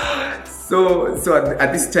 So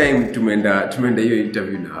at this time tumeenda hiyo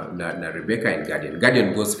interview na Rebecca and Guardian.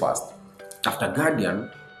 Guardian goes first. After Guardian,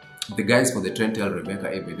 the guys for the trend tell Rebecca,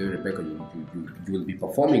 hey, by the way, Rebecca, you will be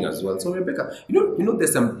performing as well. So Rebecca, you know,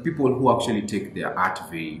 there's some people who actually take their art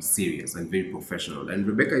very serious and very professional, and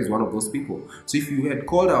Rebecca is one of those people. So if you had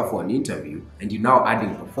called her for an interview and you're now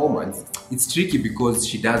adding performance, it's tricky because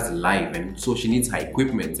she does live, and so she needs her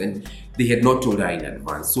equipment, and they had not told her in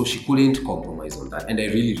advance, so she couldn't compromise on that. And I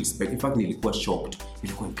really respect. In fact, nilikuwa shocked.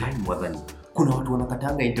 Nilikuwa guy more than kuna watu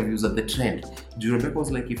wanakatanga interviews at the trend. Rebecca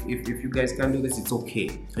was like, if you guys can do this, it's okay.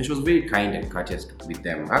 And she was very kind and courteous with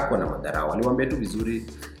them. Hakuwa na madharau. Aliwaambia tu vizuri,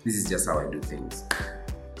 this is just how I do things.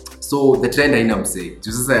 So the trend haina msee.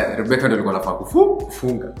 Sasa Rebecca ndio alikuwa anafaa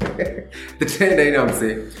kufunga. The trend haina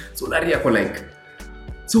msee. So Larry yako like,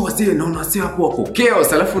 so wasi naona wasi hapo wako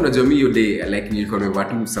chaos. Alafu unajua mimi hiyo day like nilikuwa nimevaa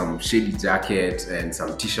tu some shady jacket and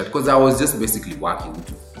some t-shirt because I was just basically working.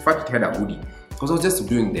 In fact, it had a hoodie. Because I was just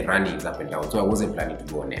doing the runnings up and down, so I wasn't planning to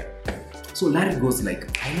go on air. So Larry goes like,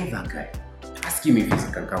 I know that guy. Ask him if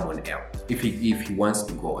he can come on air, if he wants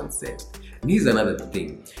to go on set. And here's another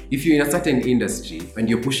thing. If you're in a certain industry and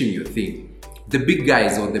you're pushing your thing, the big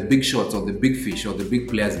guys or the big shots or the big fish or the big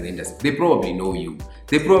players in the industry, they probably know you.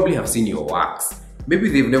 They probably have seen your works. Maybe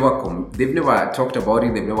they've never talked about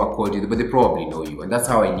it, they've never called you, but they probably know you. And that's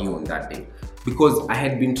how I knew on that day. Because I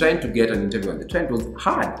had been trying to get an interview on the trend. It was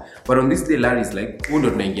hard. But on this day, Larry's like,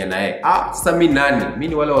 undo tunaingia naye. Sasa mimi nani? Mimi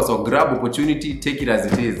ni wale waso grab opportunity, take it as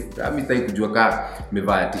it is. Mimi sitaki kujua ka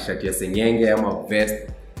mevaa t-shirt ya sengenge ama vest.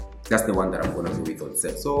 That's the one that I'm going to go with on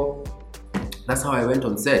set. So that's how I went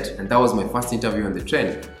on set. And that was my first interview on the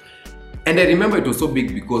trend. And I remember it was so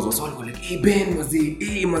big because was all like, hey Ben,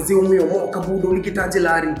 mazi umeomoka budo ulikitaje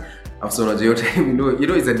Larry? After your time, you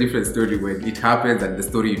know, it's a different story when it happens and the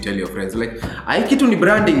story you tell your friends. Like, hii kitu ni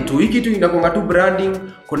branding tu, hii kitu inakonga tu branding,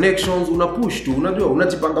 connections, una push tu, unajua,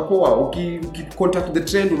 unajipanga poa, contact the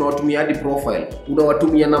trend, unawatumia hadi profile,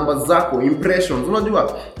 unawatumia numbers zako, impressions,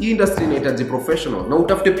 unajua, hii industry inahitaji professional, na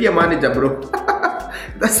utafute pia manager bro.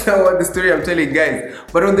 That's how the story I'm telling guys.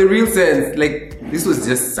 But on the real sense, like, this was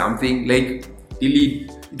just something, like,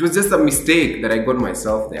 it was just a mistake that I got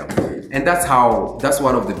myself there. And that's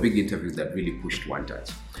one of the big interviews that really pushed One Touch.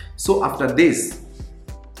 So after this,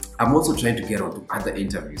 I'm also trying to get onto other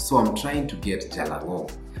interviews. So I'm trying to get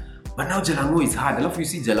Jalango. But now Jalango is hard. I love you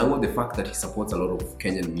see Jalango, the fact that he supports a lot of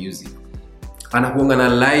Kenyan music. Anakuanga na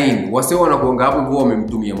line. Wase wanakuanga hapo hivyo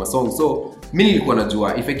wamemtumia masong. So mimi nilikuwa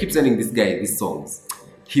najua if I keep sending this guy these songs,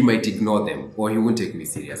 he might ignore them or he won't take me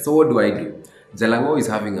serious. So what do I do? Jalango is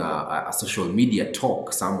having a social media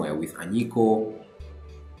talk somewhere with Anyiko.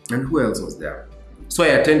 And who else was there? So I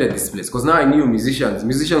attended this place because now I knew musicians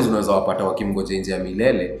unaweza wapata wakimgoja nje ya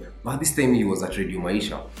milele. But this time he was at Radio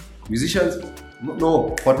Maisha. Musicians,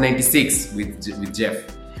 no, Hot 96 with Jeff.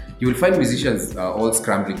 You will find musicians all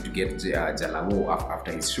scrambling to get Jalango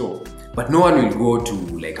after his show. But no one will go to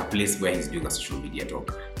like a place where he's doing a social media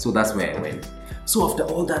talk. So that's where I went. So after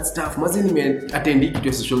all that stuff, mazi nimeattend kitu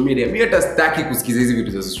ya social media. Mimi hata sitaki kusikiza hizi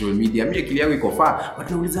vitu za social media. Mimi akili yangu iko far.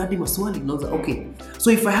 But nauliza hadi maswali, nauliza okay.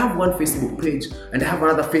 So if I have one Facebook page and I have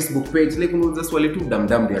another Facebook page, like unauliza swali tu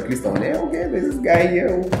damdam at least I'm like, okay, there's this guy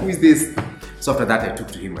here. Who is this? So after that, I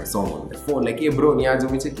took to him my song on the phone. Like, hey bro, niaje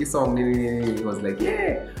umecheki song? He was like,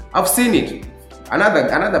 yeah, I've seen it.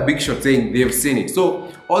 Another big shot saying they've seen it. So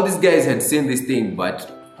all these guys had seen this thing,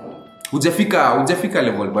 but hujafika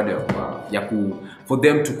level bado for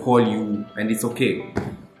them to call you, and it's okay.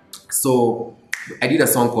 So I did a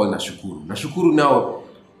song called Nashukuru. Nashukuru now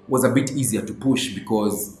was a bit easier to push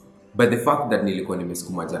because by the fact that nilikuwa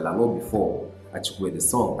nimesukuma Jalango before achukue the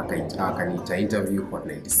song, akaniita interview Hot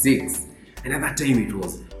 96. And at that time it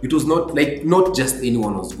was not just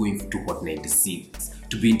anyone was going to Hot 96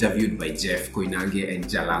 to be interviewed by Jeff Koinange and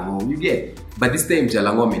Jalango, you get. But this time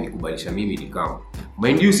Jalango amenikubalisha mimi nikam.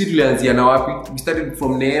 Mind you, si tulianzia na wapi? We started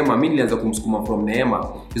from Neema. Mimi nilianza kumsukuma from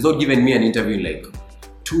Neema. He's not given me an interview in like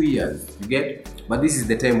 2 years, you get. But this is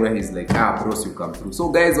the time where he's like, bros, you come through. So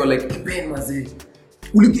guys were like, Ben maze,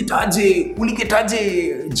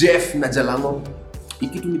 uliketaje Jeff na Jalango?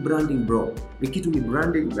 Ikitu ni branding bro. Ikitu ni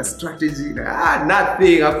branding, the strategy.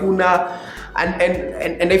 Nothing. Hakuna.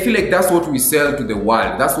 And I feel like that's what we sell to the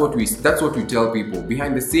world. That's what we tell people.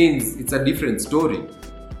 Behind the scenes, it's a different story.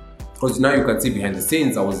 Because now you can see behind the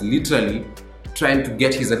scenes, I was literally trying to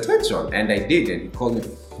get his attention, and I did, and he called me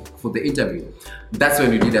for the interview. That's when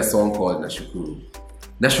we did a song called Nashukuru.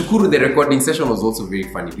 Nashukuru, the recording session was also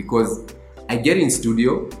very funny because I get in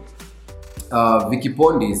studio. Vicky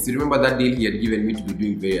Pondis, you remember that deal he had given me to be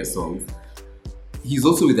doing various songs? He's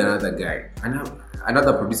also with another guy, and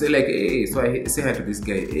another producer, like, hey, so I say hi to this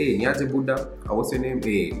guy, hey, Niaje Buddha, what's your name?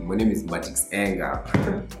 Hey, my name is Magic's Anger.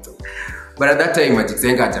 But at that time, Magic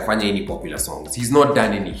Senga hajafanya any popular songs. He's not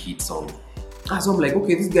done any hit song. So I'm like,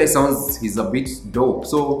 okay, this guy sounds, he's a bit dope.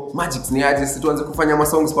 So Magic's ni aje situanze kufanya ma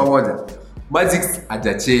songs pamoja. Magic's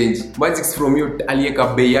haja change. Magic's from you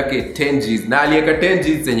alieka bei yake 10 Gs. Na alieka 10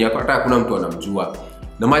 Gs zenye hata hakuna mtu anamjua.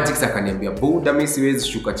 Na Magic's akaniambia, "Buda mimi siwezi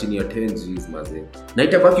shuka chini ya 10 Gs mazee. Na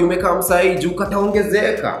itabaki umeka msai juu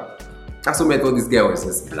kataongezeka." So I thought this guy was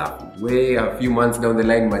just bluffing. Way a few months down the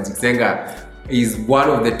line, Magic Senga is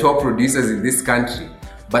one of the top producers in this country.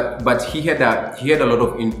 But he had a lot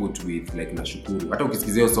of input with like Nashukuru. Hata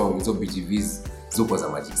ukisikizia song hizo BGVs zoko za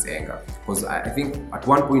Magic Senga. Because I think at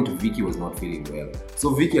one point Vicky was not feeling well. So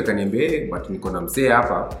Vicky akaniambia, but niko na msee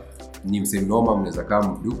hapa, ni msee mnoma, mnaweza kama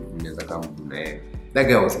mdu na yeye. That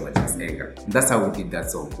guy was Magic Senga. And that's how we did that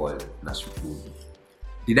song called Nashukuru.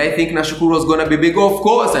 Did I think Nashukuru was gonna be big? Of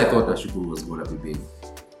course I thought Nashukuru was gonna be big.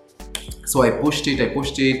 So I pushed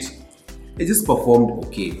it. It just performed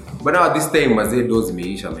okay. But now this time Mazee does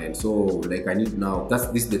meisha, man. So like I need now,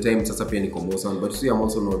 this is the time sasa pia niko Mosan, but see I'm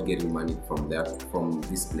also not getting money from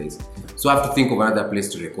this place. So I have to think of another place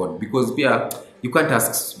to record because pia you can't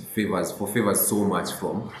ask for favors so much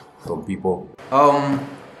from people.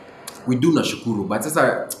 We do Nashukuru, but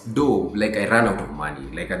sasa though like I ran out of money.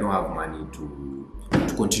 Like I don't have money to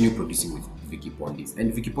continue producing with Vicky Pondis.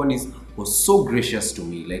 And Vicky Pondis was so gracious to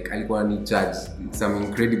me. Like alikuwa ni charge some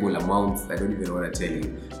incredible amounts. I don't even want to tell you.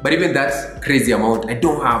 But even that crazy amount, I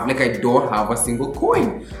don't have a single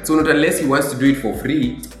coin. So not unless he wants to do it for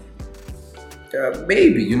free,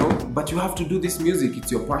 maybe, you know. But you have to do this music.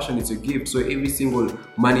 It's your passion. It's your gift. So every single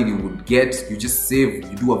money you would get, you just save.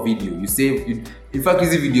 You do a video. You save. In fact,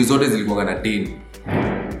 these videos always zilikuwa na 10.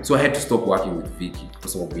 So I had to stop working with Vicky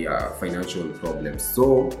because of the financial problems.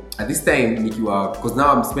 So at this time, because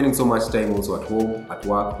now I'm spending so much time also at home, at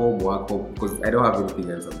work, home, because I don't have anything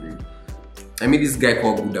else I'm doing. I meet this guy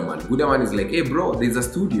called Gudaman. Gudaman is like, hey bro, there's a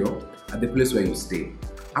studio at the place where you stay.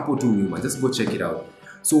 Apo tu Numa, just go check it out.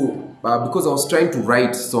 So because I was trying to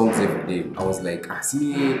write songs every day, I was like,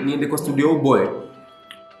 niende kwa studio boy.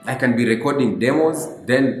 I can be recording demos,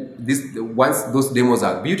 then once those demos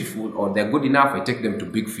are beautiful or they're good enough, I take them to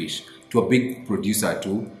Big Fish, to a big producer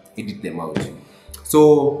to edit them out.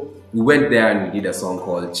 So we went there and we did a song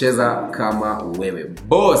called Cheza Kama Wewe.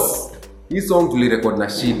 Boss, this song tuli record na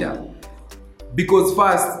shida. Because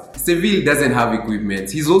first, Seville doesn't have equipment.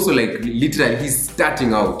 He's also like literally, he's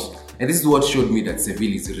starting out. And this is what showed me that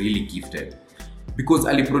Seville is really gifted. Because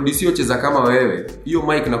aliproduce hiyo Cheza Kama Wewe, hiyo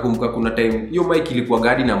mic nakumbuka kuna time, hiyo mic ilikuwa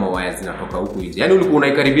gadi na mawaya zinatoka huko nje. Yaani ulikuwa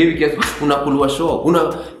unaikaribia hivi kiasi unakulwa show.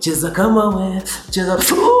 Cheza kama wewe, cheza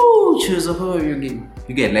kama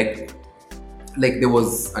you get like there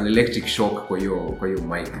was an electric shock kwa hiyo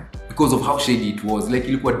mic because of how shady it was. Like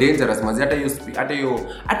ilikuwa dangerous mazi,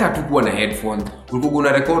 hata hatukuwa na headphones. Ulikuwa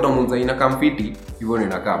una record mwanzo inakaa fiti hivyo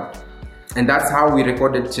inakaa. And that's how we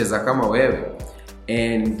recorded Cheza Kama Wewe.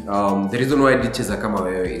 And the reason why I did Cheza Kama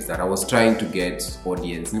Wewe is that I was trying to get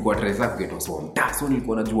audience. Nilikuwa trying to get watu wa mtaa. So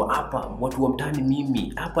nilikuwa najua hapa watu wa mtaa ni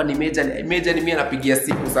mimi. Hapa ni Major ni mimi anapigia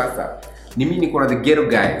siku sasa. Ni mimi niko na the ghetto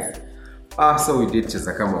guys. So we did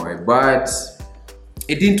Cheza Kama Wewe, but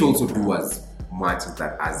it didn't also do as much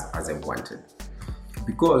as I wanted.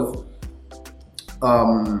 Because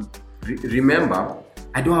remember,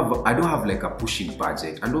 I don't have like a pushing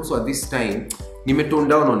budget, and also at this time nimetone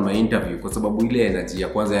down on my interview kwa sababu ile energy ya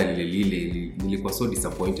kwanza ya lile nilikuwa so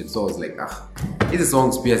disappointed. So I was like, hizi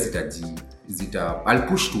songs pia I'll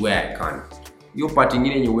push to where I can. Hiyo part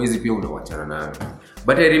nyingine yenye uwezi pia unawachana nayo.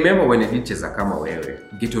 But I remember when I did Cheza Kama Wewe,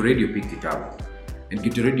 Ghetto Radio picked it up. And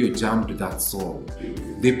Ghetto Radio jammed to that song.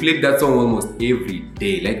 They played that song almost every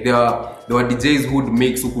day. Like there were DJs who would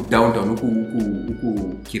mix huku downtown,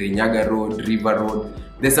 huku Kirinyaga Road, River Road.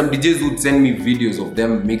 There's some DJs who would send me videos of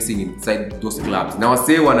them mixing inside those clubs. Now I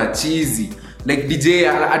say wana cheesy. Like DJ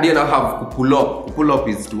I didn't have pull up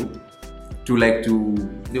is to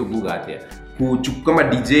Google there. Kama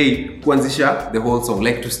DJ kuanzisha the whole song,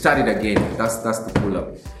 like to start it again. That's the pull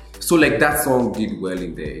up. So like that song did well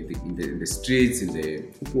in the streets, in the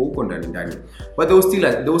huko ndani. But there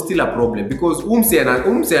was still a problem because umse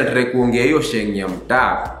anataka kuongea hiyo sheng ya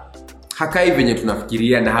mtaa hakai venye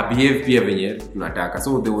tunafikiria na behave pia venye tunataka.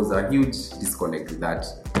 So there was a huge disconnect with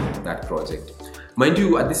that project. Mind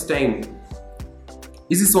you, at this time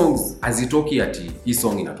hizi songs hazitoki ati hii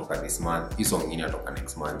song inatoka this month, hii song inatoka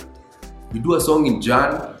next month. We do a song in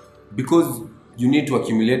Jan because you need to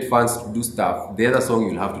accumulate funds to do stuff. The other song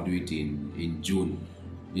you'll have to do it in June.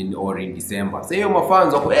 in December. So your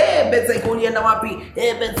fans wako, Ben Cyco ulienda wapi?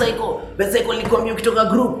 Ben Cyco nilikwambia ukitoka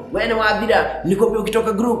group. Wewe ni waabira, nilikwambia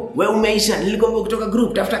ukitoka group. Wewe umeisha, nilikwambia ukitoka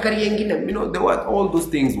group. Tafuta career nyingine. You know, there were all those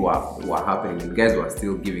things were happening and guys were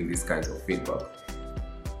still giving these kinds of feedback.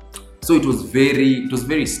 So it was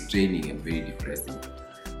very straining and very depressing.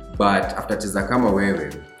 But after Cheza Kama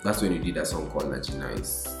Wewe, that's when you did a song called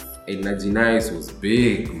Najinais. And Najinais was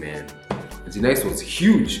big, man. Najinais was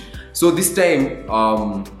huge. So this time,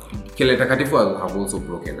 Kele Takatifu have also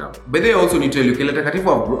broken up. But they also need to tell you, Kele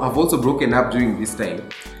Takatifu have also broken up during this time.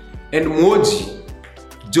 And Moji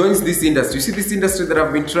joins this industry. You see this industry that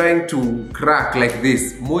I've been trying to crack like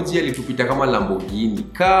this. Moji alitupita kama Lamborghini,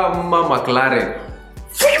 kama McLaren.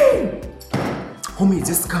 Homie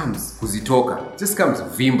just comes, Kuzitoka. Just comes,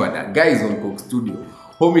 Vimbada. Guys on Coke Studio.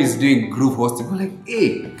 Homie is doing groove hosting. We're like,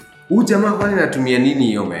 hey, huyu jamaa kwani anatumia nini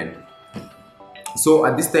hiyo, man? So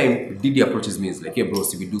at this time, Didi approaches me and is like, hey bro,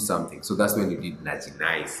 so we do something. So that's when we did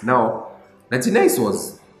Najinais. Now, Najinais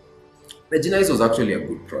was actually a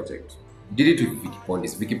good project. Did it with Vicky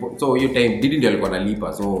Pondis. So your time, Didi ndio alikuwa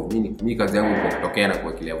analipa. So mimi kazi yangu ilikuwa kutokea na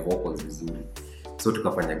kuwekelea vocals vizuri. So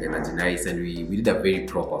tukafanya Najinais and we did a very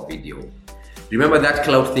proper video. Remember that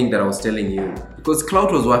clout thing that I was telling you? Because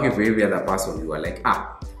clout was working for every other person. We were like,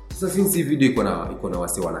 sasa since hii video iko na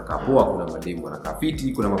wase wanakaa poa, kuna mademu wanakaa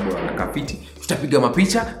fiti, kuna maboy wanakaa fiti, tutapiga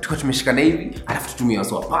mapicha, tukawa tumeshikana hivi, alafu tutumie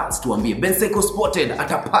wase wa parts, tuambie Ben Cyco spotted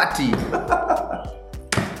at a party.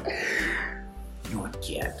 You are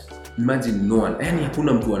scared. Imagine no one, yani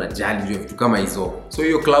hakuna mtu anajali juu ya vitu kama hizo. So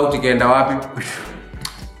hiyo clout ikaenda wapi?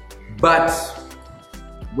 But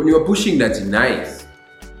when you were pushing Najinais,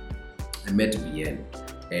 I met BN.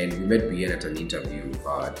 And we met BN at an interview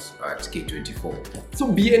at K24. So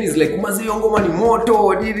BN is like, Mazi ngoma ni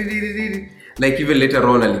moto. Like even later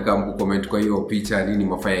on alikam comment kwa hiyo picha nini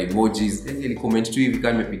mafaya emojis. Ili comment tu hivi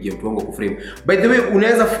kama nimepigia mtu wangu kuframe. By the way,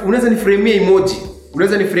 unaweza ni frame emoji.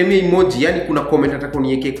 Unaweza ni frame emoji. Yani kuna comment ataka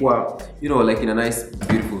uniweke kwa, you know, like in a nice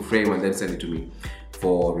beautiful frame and then send it to me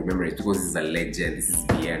for remembrance because this is a legend. This is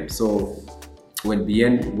BN. So when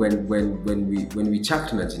we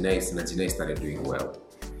chucked Najinais started doing well.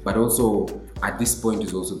 But also, at this point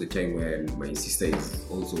is also the time when my sister is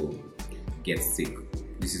also gets sick.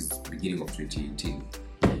 This is beginning of 2018.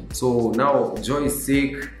 So now Joy is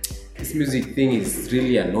sick. This music thing is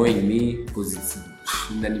really annoying me because it's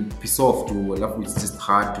piss off to it's just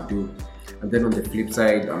hard to do. And then on the flip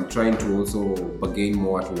side, I'm trying to also bargain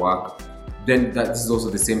more at work. Then this is also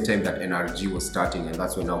the same time that NRG was starting, and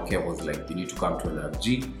that's when now Kev was like, you need to come to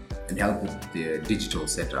NRG and help with the digital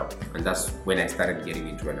setup, and that's when I started getting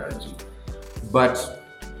into NRG. But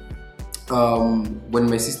when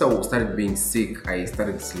my sister started being sick, I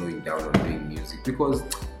started slowing down on doing music because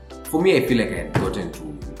for me I feel like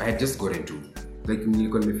I had just gotten to like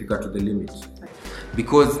to the limit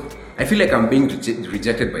because I feel like I'm being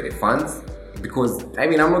rejected by the fans because I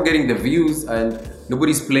mean I'm not getting the views and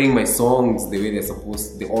nobody's playing my songs the way they're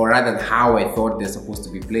supposed to, or rather how I thought they're supposed to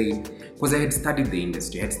be played. Because I had studied the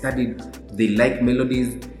industry, they like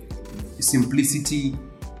melodies, simplicity.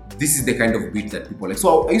 This is the kind of beat that people like.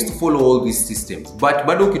 So I used to follow all these systems. But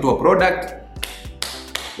bado kitu a product,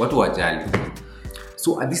 watu wajali.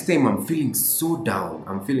 So at this time I'm feeling so down.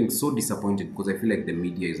 I'm feeling so disappointed because I feel like the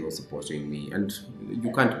media is not supporting me. And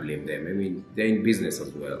you can't blame them. I mean, they're in business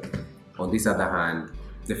as well. On this other hand,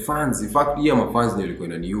 the fans, in fact, my fans nilikuwa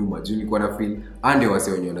inaniuma, juu nilikuwa na feel ande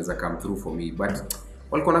wase wenye wanaweza come through for me, but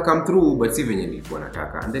walikuwa na come through but si venye nilikuwa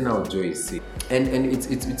nataka. And then now Joy is sick. And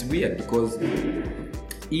it's weird because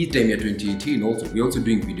each time ya 2018 also we're also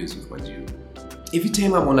doing videos with Wanjiru. Every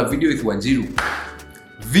time I'm on a video with Wanjiru,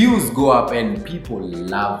 views go up and people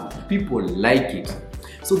love it. People like it.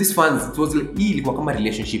 So these fans, it was like kama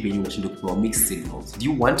relationship yenye unashinda kupewa mixed signals. Do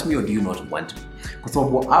you want me or do you not want me? Kwa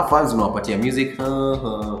sababu our fans unawapatia music,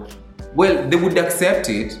 well, they would accept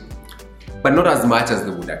it, but not as much as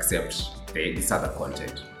they would accept this other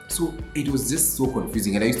content. So it was just so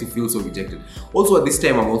confusing and I used to feel so rejected. Also at this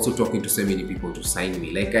time, I'm also talking to so many people to sign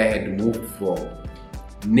me. Like I had moved from,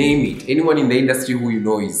 name it, anyone in the industry who you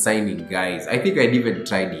know is signing guys. I think I'd even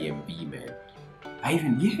tried EMB,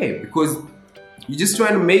 man. Because you're just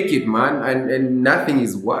trying to make it, man, and nothing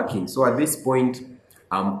is working. So at this point,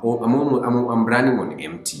 I'm running on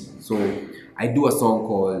empty. So I do a song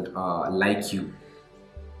called Like You.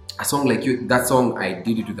 A song Like You, that song I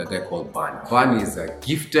did it with a guy called Van. Van is a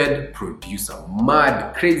gifted producer,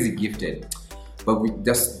 mad, crazy gifted. But we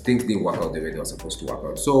just things didn't work out the way they were supposed to work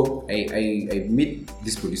out. So I meet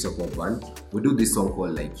this producer called Van. We do this song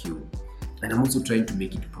called Like You. And I'm also trying to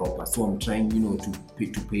make it proper. So I'm trying,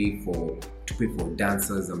 to pay for to pay for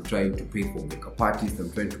dancers, I'm trying to pay for makeup artists,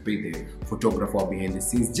 I'm trying to pay the photographer behind the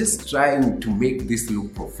scenes, just trying to make this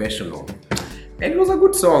look professional. And it was a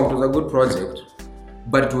good song, it was a good project,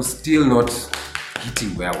 but it was still not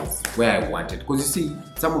hitting where I wanted. Because you see,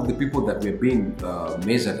 some of the people that were being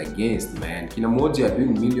measured against, man, Kina Moji are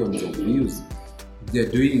doing millions of views. They're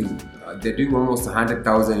doing almost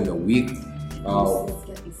 100,000 in a week.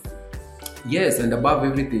 Yes, and above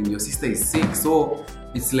everything, your sister is sick, so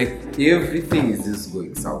it's like everything is just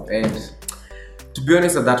going south. And to be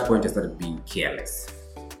honest, at that point I started being careless.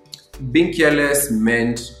 Being careless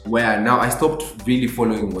meant where now I stopped really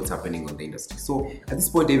following what's happening on the industry. So at this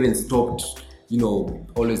point I even stopped,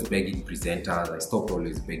 always begging presenters. I stopped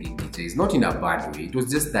always begging DJs, not in a bad way. It was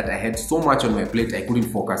just that I had so much on my plate, I couldn't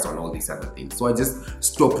focus on all these other things. So I just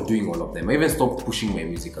stopped doing all of them. I even stopped pushing my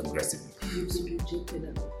music aggressively.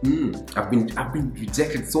 I've been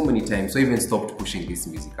rejected so many times, so I even stopped pushing this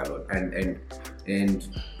music a lot.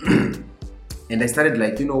 And I started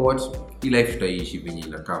like, you know what? Life tutaishi venye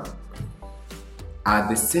inakam. At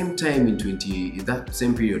the same time in that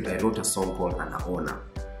same period, I wrote a song called Anaona.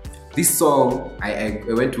 This song, I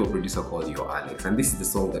went to a producer called Yo Alex, and this is the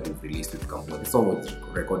song that we've released with Kambo. The song was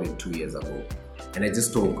recorded 2 years ago. And I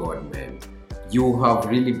just told God, man, you have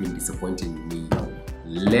really been disappointing me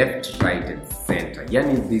left, right, and center.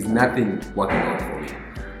 Yani, there's nothing working out for me.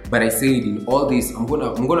 But I said, in all this, I'm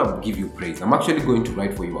gonna give you praise. I'm actually going to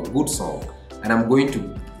write for you a good song, and I'm going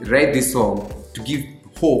to write this song to give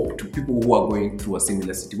hope to people who are going through a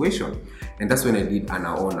similar situation. And that's when I did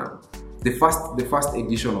Anaona. The first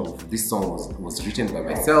edition of this song was written by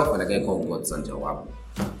myself and a guy called Godson Jawabu.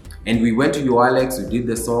 And we went to Yo Alex, we did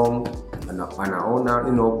the song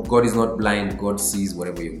Anaona. God is not blind, God sees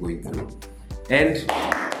whatever you're going through. And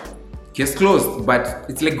case closed. But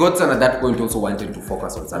it's like Godson at that point also wanted to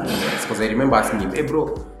focus on something else. Because I remember asking him, hey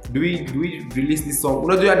bro, do we release this song?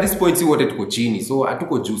 At this point he wanted to go chini, so I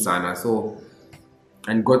took a juice sana.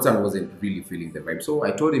 And Godson wasn't really feeling the vibe. So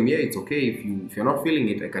I told him, yeah, it's okay. If you're not feeling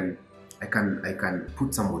it, I can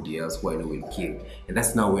put somebody else who I know will kill. And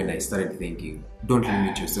that's now when I started thinking, don't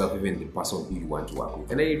limit yourself, even the person who you want to work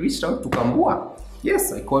with. And I reached out to Kambua.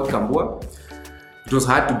 Yes, I called Kambua. It was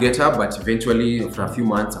hard to get her, but eventually after a few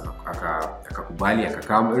months, akakubali,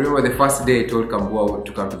 akakam. I remember the first day I told Kambua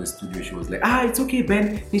to come to the studio, she was like, it's okay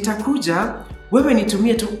Ben, nitakuja, wewe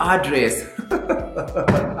nitumie tu address.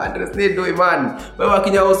 Address nedo man. Wewe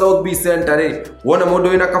Kinyao South B Center, wana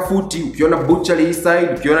modo ina kafuti, ukiona butchery east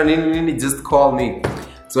side, ukiona nini, just call me.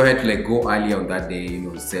 So I had to go early on that day,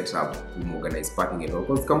 set up, organize parking and all.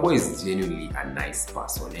 Because Kambua is genuinely a nice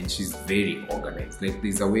person and she's very organized. Like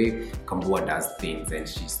there's a way Kambua does things and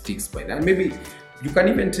she sticks by that. And maybe you can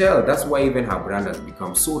even tell that's why even her brand has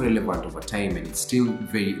become so relevant over time and it's still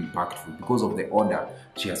very impactful because of the order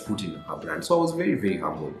she has put in her brand. So I was very, very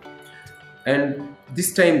humbled. And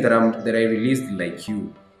this time that I released Like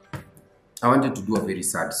You, I wanted to do a very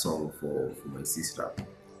sad song for my sister.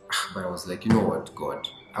 But I was like, you know what, God,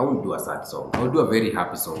 I won't do a sad song. I'll do a very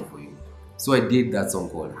happy song for you. So I did that song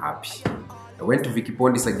called Happy. I went to Vicky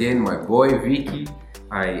Pondis again, my boy Vicky.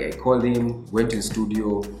 I called him, went in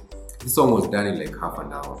studio. This song was done in like half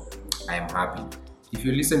an hour. I am happy. If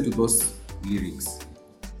you listen to those lyrics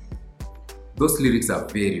are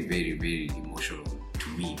very, very, very emotional to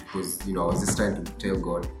me. Because, I was just trying to tell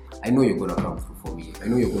God, I know you're going to come through for me. I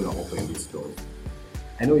know you're going to open this door.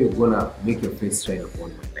 I know you're gonna make your face shine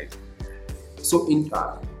upon my life. So in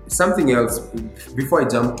something else, before I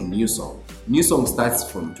jump to new song starts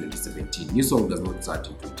from 2017. New song does not start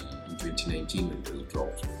in 2019 when it was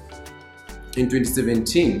dropped. In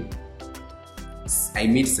 2017, I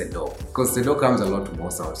meet Sedo because Sedo comes a lot to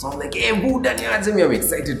Mosound. So I'm like, hey, Buddha, I'm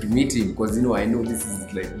excited to meet him because I know this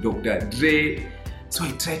is like Dr. Dre. So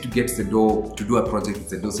I tried to get Sedo to do a project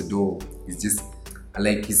with Sedo. Sedo is just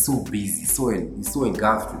like he's so busy, he's so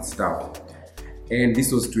engulfed with stuff. And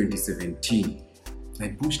this was 2017. I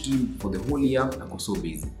pushed him for the whole year. I was so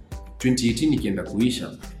busy. 2018 ikienda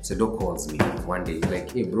kuisha, Sedo calls me one day. He's like,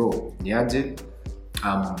 hey bro, niaje?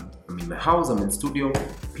 I'm in my house, I'm in studio.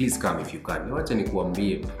 Please come if you can.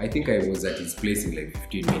 I think I was at his place in like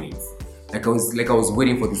 15 minutes. I was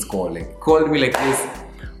waiting for this call. Like called me like this.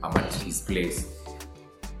 I'm at his place.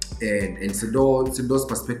 And Sedo's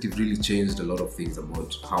perspective really changed a lot of things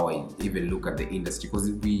about how I even look at the industry.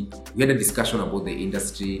 Because we had a discussion about the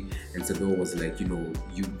industry, and Sedo was like,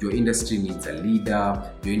 your industry needs a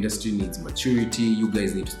leader, your industry needs maturity, you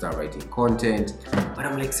guys need to start writing content. But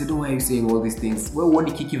I'm like, Sedo, why are you saying all these things? Well, what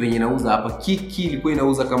Kiki venye nauza hapa? Kiki ilikuwa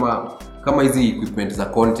inauza kama hizi equipment za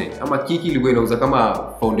content. Ama Kiki ilikuwa inauza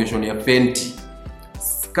kama foundation ya Fenty.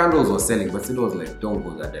 Candles were selling, but Sedo was like, don't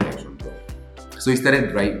go that direction, bro. So we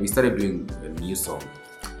started doing a new song.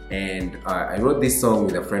 And I wrote this song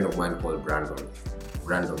with a friend of mine called Brandon.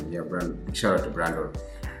 Brandon. Shout out to Brandon.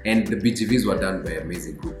 And the BGVs were done by an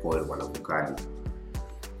amazing group called Wanavukali.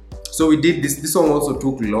 So we did this. This song also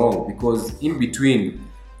took long because in between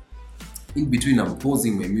I'm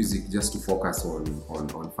pausing my music just to focus on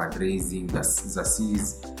fundraising. Za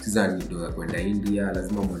season ndo kwenda India,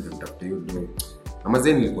 lazima mwende mtafute hiyo do.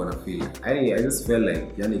 Amazeni nilikuwa na feel. I just felt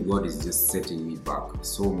like God is just setting me back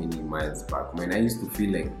so many miles back. Man, I used to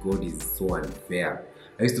feel like God is so unfair.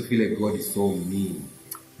 I used to feel like God is so mean.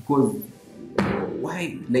 Because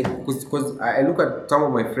why? Like because I look at some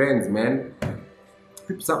of my friends, man.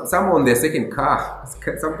 Some are on their second car.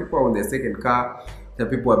 Some people are on their second car. Some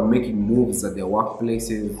people are making moves at their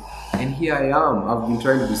workplaces. And here I am. I've been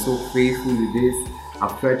trying to be so faithful with this.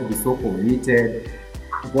 I've tried to be so committed.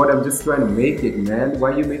 God, I'm just trying to make it, man.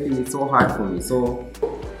 Why are you making it so hard for me? So,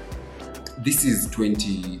 this is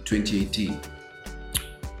 2018.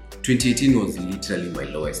 2018 was literally my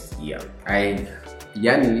lowest year.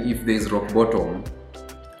 If there's rock bottom,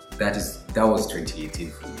 that was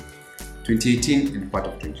 2018 for me. 2018 and part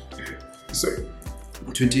of 2019. Sorry.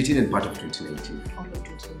 2018 and part of 2019. All of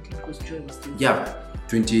 2019, because Joy was still. Yeah,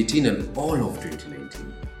 2018 and all of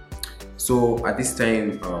 2019. So at this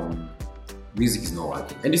time, music is not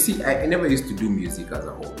working. And you see, I never used to do music as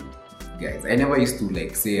a hobby, guys. I never used to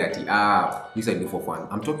like say this I do for fun.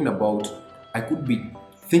 I'm talking about, I could be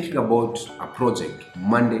thinking about a project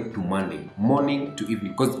Monday to Monday, morning to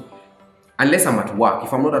evening. Because unless I'm at work,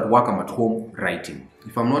 if I'm not at work, I'm at home writing.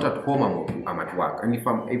 If I'm not at home, I'm at work. And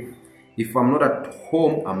if I'm not at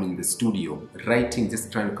home, I'm in the studio writing,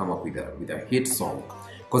 just trying to come up with a hit song.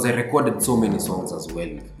 Because I recorded so many songs as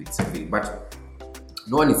well with Civil, but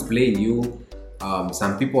no one is playing you.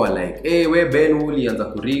 Some people are like, hey, where Ben Wooly and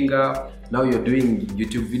Kuringa? Now you're doing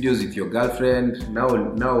YouTube videos with your girlfriend. Now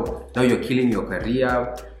you're killing your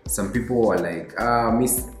career. Some people are like,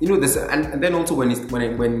 miss, you know this. And then also when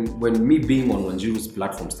me being on Wanjiru's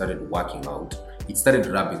platform started working out, it started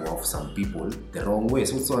rubbing off some people the wrong way.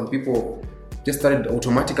 So some people just started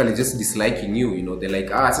automatically just disliking you. You know, they're like,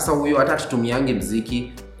 sasa huyo hata tutumiange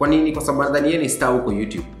mziki. Kwa nini? Kwa sababu ndani yeye ni star huko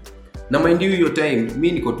YouTube. Na mind you, your time,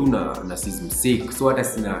 mi niko tu na season 6, so hata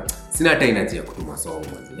sina hata energy ya kutuma song.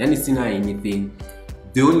 Yani sina anything.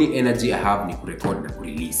 The only energy I have ni kurecord na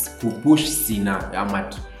kurelease. Kupush sina.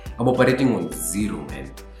 I'm operating on zero,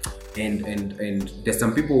 man. And there's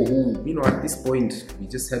some people who, you know, at this point, we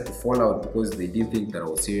just had to fall out because they didn't think that I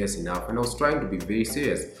was serious enough. And I was trying to be very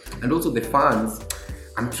serious. And also the fans,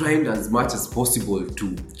 I'm trying as much as possible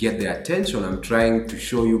to get their attention. I'm trying to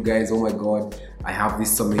show you guys, oh my God, I have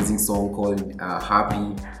this amazing song called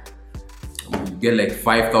Happy. You get like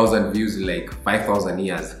 5,000 views in like 5,000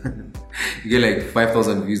 years. You get like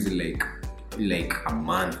 5,000 views in like a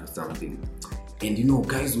month or something. And you know,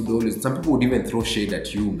 guys would always, some people would even throw shade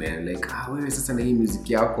at you, man. Like, where is this music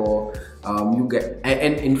yako? You get,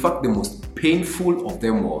 and in fact, the most painful of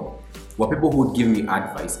them all were people who would give me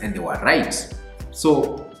advice, and they were right.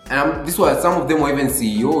 So, this was, some of them were even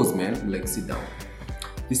CEOs, man. Like, sit down.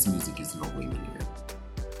 This music is not going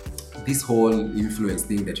anywhere. This whole influence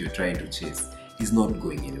thing that you're trying to chase is not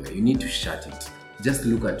going anywhere. You need to shut it. Just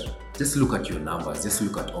look at your numbers. Just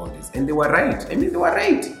look at all this. And they were right. I mean, they were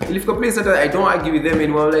right. If a place that I don't argue with them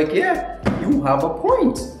anymore, I'm like, yeah, you have a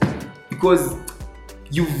point. Because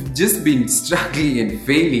you've just been struggling and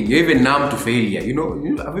failing. You're even numb to failure. You know,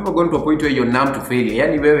 have you ever gone to a point where you're numb to failure?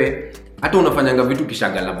 Yani wewe, hata unafanyanga vitu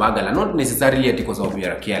kishagala bagala. Not necessarily because of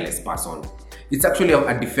you're a careless person. It's actually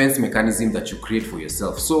a defense mechanism that you create for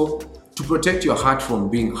yourself. So, to protect your heart from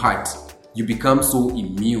being hurt, you become so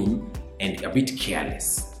immune and a bit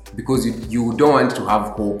careless. Because you don't want to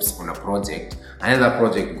have hopes on a project. Another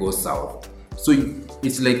project goes south. So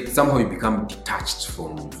it's like somehow you become detached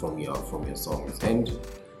from your songs.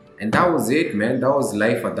 And that was it, man. That was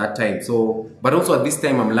life at that time. So, but also at this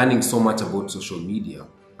time, I'm learning so much about social media.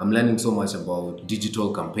 I'm learning so much about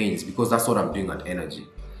digital campaigns because that's what I'm doing at Energy.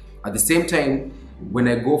 At the same time, when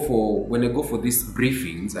I go for these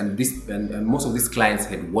briefings and most of these clients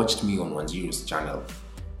had watched me on Wanjiru's channel.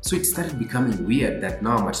 So it started becoming weird that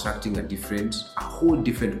now I'm attracting a whole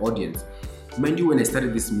different audience. Mind you, when I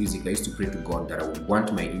started this music, I used to pray to God that I would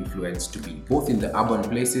want my influence to be both in the urban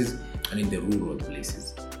places and in the rural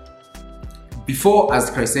places. Before, as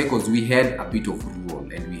Cycos, we had a bit of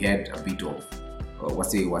rural and we had a bit of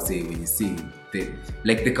when you see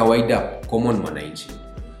the kawaida common mwananchi.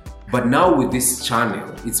 But now with this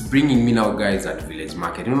channel, it's bringing me now guys at Village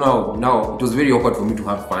Market. You know, now it was very awkward for me to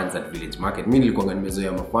have fans at Village Market. Mimi nilikuwa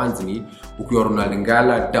nimezoea mafans ni ukiwa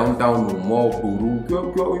Ronalingala, downtown, Umo, Buru,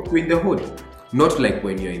 ukiwa in the hood. Not like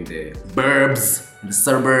when you're in the burbs, the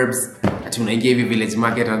suburbs, at Unaingia village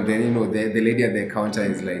market, and then the lady at the counter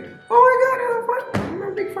is like, "Oh my God, I'm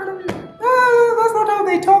a big fan of you. That's not how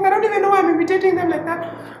they talk. I don't even know I'm imitating them like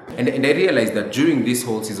that." And I realized that during this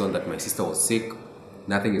whole season that my sister was sick,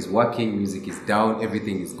 nothing is working, music is down,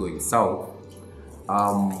 everything is going south.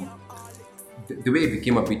 The way I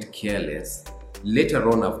became a bit careless. Later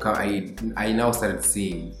on, I now started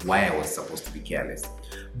seeing why I was supposed to be careless.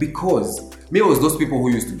 Because me was those people who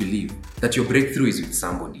used to believe that your breakthrough is with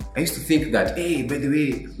somebody. I used to think that, hey, by the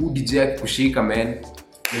way, who DJ Kushika, man,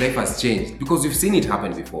 your life has changed. Because we've seen it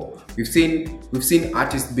happen before. We've seen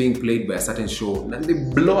artists being played by a certain show and they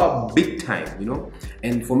blow up big time,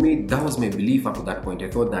 And for me, that was my belief up to that point. I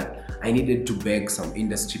thought that I needed to beg some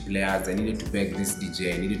industry players, I needed to beg this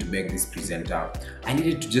DJ, I needed to beg this presenter. I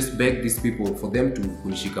needed to just beg these people for them to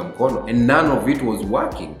kunishika mkono, and none of it was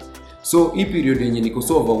working. So in period yenye niko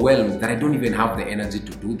so overwhelmed that I don't even have the energy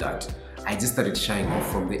to do that, I just started shying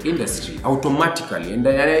off from the industry automatically, and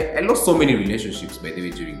I lost so many relationships, by the way,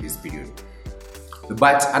 during this period.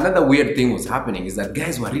 But another weird thing was happening is that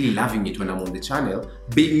guys were really loving it when I'm on the channel,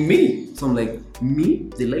 being me. So I'm like, me?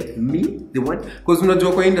 They like me? They want? Because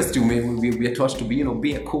unajua kwa industry we are taught to be,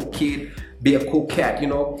 be a cool kid, be a cool cat,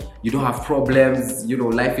 You don't have problems,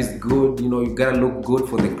 life is good, you gotta look good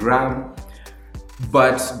for the gram.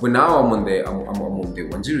 But when now I'm on the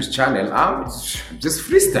Wanjiru's channel, I'm just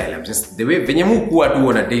freestyle. I'm just the way venye mukua tu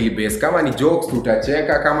on a daily basis. Kama ni jokes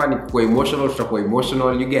tutacheka, kama ni kwa emotional tutakuwa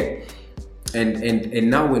emotional, you get.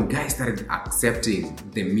 And now when guys started accepting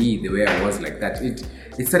the way I was like that,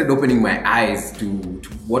 it started opening my eyes to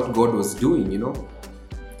what God was doing,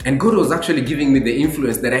 And God was actually giving me the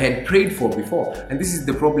influence that I had prayed for before. And this is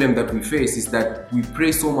the problem that we face, is that we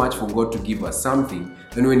pray so much for God to give us something.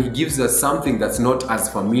 And when He gives us something that's not as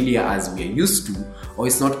familiar as we are used to, or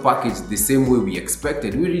it's not packaged the same way we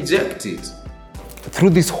expected, we reject it. Through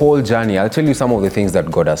this whole journey, I'll tell you some of the things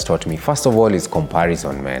that God has taught me. First of all is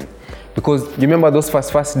comparison, man. Because you remember those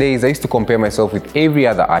first days, I used to compare myself with every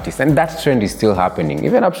other artist, and that trend is still happening.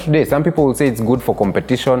 Even up to today, some people will say it's good for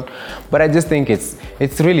competition, but I just think it's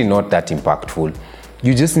really not that impactful.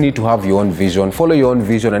 You just need to have your own vision, follow your own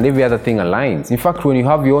vision, and every other thing aligns. In fact, when you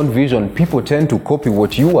have your own vision, people tend to copy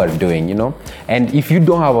what you are doing, And if you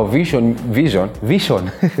don't have a vision.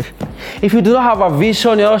 If you do not have a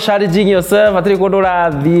vision, you're not challenging yourself. And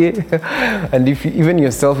if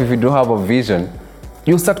you don't have a vision,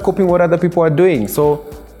 you start copying what other people are doing. So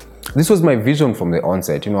this was my vision from the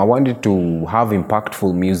onset. I wanted to have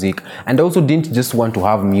impactful music, and I also didn't just want to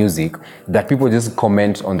have music that people just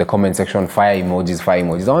comment on the comment section, fire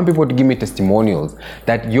emojis. I want people to give me testimonials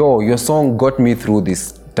that your song got me through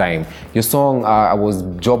this time. Your song, I was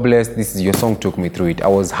jobless, your song took me through it. I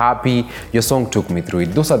was happy, your song took me through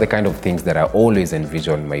it. Those are the kind of things that I always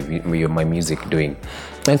envision my music doing.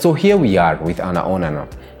 And so here we are with Ana Onana.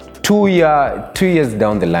 2 years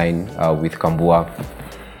down the line with Kambua.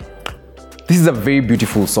 This is a very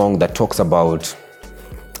beautiful song that talks about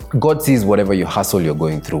God sees whatever you hustle you're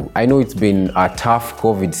going through. I know it's been a tough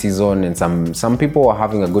COVID season, and some people are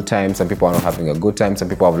having a good time, some people are not having a good time, some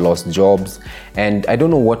people have lost jobs, and I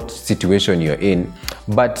don't know what situation you're in,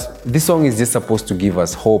 but this song is just supposed to give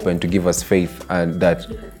us hope and to give us faith, and that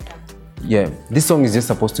this song is just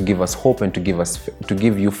supposed to give us hope and to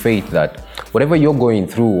give you faith that whatever you're going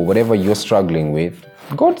through, whatever you're struggling with,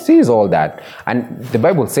 God sees all that. And the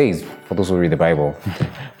Bible says, for those who read the Bible,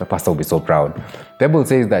 the pastor will be so proud. The Bible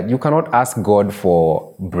says that you cannot ask God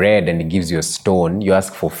for bread and He gives you a stone. You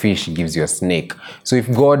ask for fish, He gives you a snake. So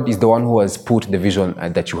if God is the one who has put the vision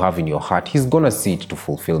that you have in your heart, He's going to see it to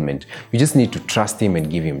fulfillment. You just need to trust Him and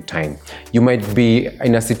give Him time. You might be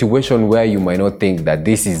in a situation where you might not think that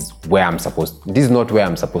this is not where I'm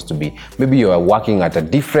supposed to be. Maybe you are working at a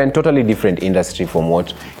totally different industry from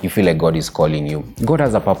what you feel like God is calling you. God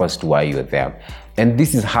has a purpose to why you're there. And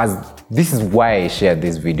this is why I shared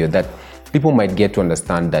this video, that people might get to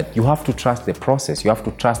understand that you have to trust the process. You have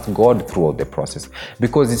to trust God throughout the process,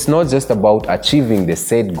 because it's not just about achieving the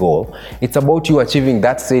said goal. It's about you achieving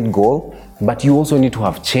that said goal, but you also need to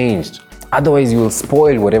have changed. Otherwise, you will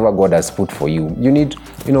spoil whatever God has put for you. You need,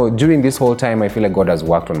 during this whole time, I feel like God has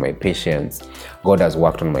worked on my patience. God has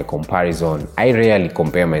worked on my comparison. I rarely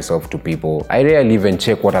compare myself to people. I rarely even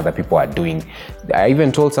check what other people are doing. I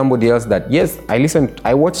even told somebody else that, yes,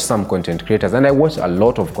 I watch some content creators, and I watch a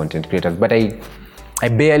lot of content creators, but I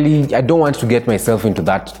don't want to get myself into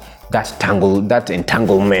that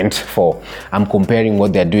entanglement for I'm comparing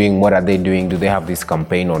what they're doing, what are they doing, do they have this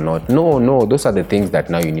campaign or not. No, those are the things that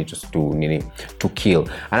now you need to kill.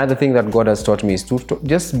 Another thing that God has taught me is to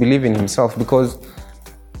just believe in Himself, because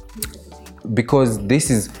because this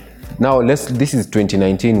is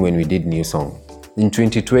 2019 when we did New Song. In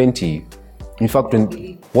 2020, in fact,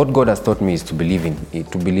 what God has taught me is to believe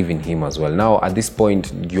in Him as well. Now at this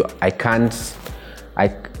point,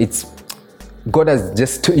 God has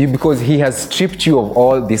just you, because He has stripped you of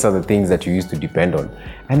all these other things that you used to depend on,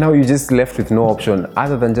 and now you're just left with no option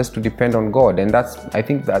other than just to depend on God. And I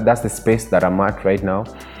think that's the space that I'm at right now,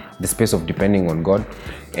 the space of depending on God.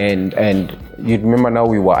 And you remember now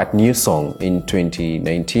we were at New Song in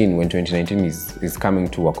 2019, when 2019 is coming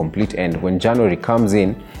to a complete end. When January comes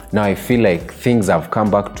in, now I feel like things have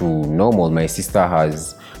come back to normal. My sister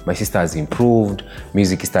has improved,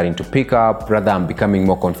 music is starting to pick up, rather I'm becoming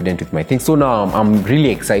more confident with my things. So now I'm really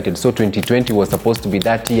excited. So 2020 was supposed to be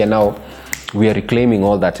that year. Now we are reclaiming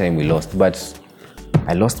all that time we lost. But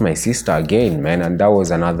I lost my sister again, man, and that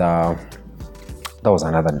was another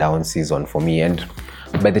down season for me. And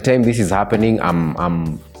by the time this is happening,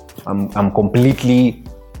 I'm completely,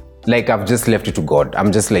 like, I've just left it to God.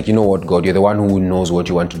 I'm just like, you know what, God, you're the one who knows what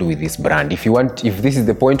you want to do with this brand. If this is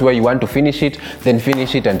the point where you want to finish it, then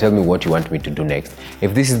finish it and tell me what you want me to do next.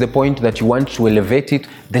 If this is the point that you want to elevate it,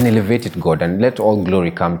 then elevate it, God, and let all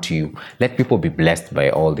glory come to you. Let people be blessed by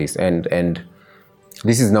all this. And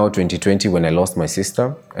this is now 2020 when I lost my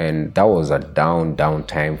sister, and that was a down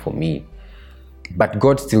time for me. But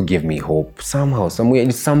God still gave me hope somehow, somewhere.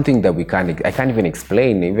 It's something that I can't even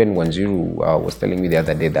explain. Even Wanjiru was telling me the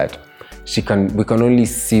other day that we can only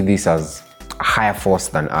see this as a higher force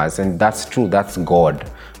than us. And that's true. That's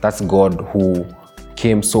God. That's God who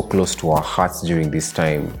came so close to our hearts during this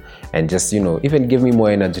time. And just, even gave me more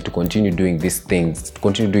energy to continue doing these things, to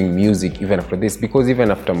continue doing music even after this. Because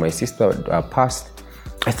even after my sister passed,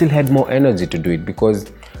 I still had more energy to do it.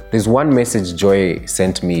 Because there's one message Joy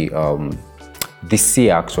sent me this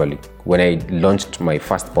year, actually, when I launched my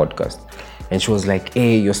first podcast, and she was like,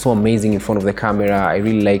 hey, you're so amazing in front of the camera. I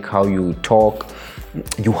really like how you talk.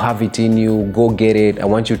 You have it in you. Go get it. I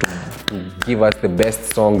want you to give us the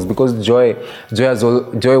best songs. Because Joy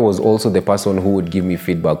was also the person who would give me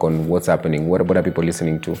feedback on what's happening, what are people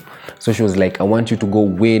listening to. So she was like, I want you to go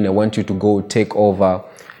win. I want you to go take over.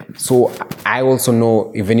 So I also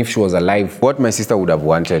know, even if she was alive, what my sister would have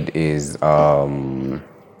wanted is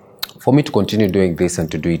for me to continue doing this and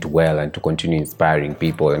to do it well and to continue inspiring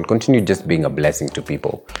people and continue just being a blessing to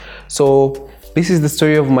people. So this is the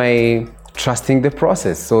story of my trusting the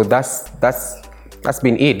process. So that's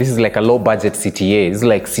been it. This is like a low budget CTA. This is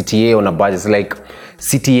like CTA on a budget. It's like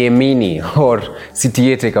CTA mini or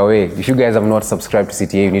CTA takeaway. If you guys have not subscribed to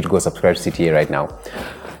CTA, you need to go subscribe to CTA right now.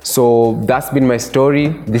 So that's been my story.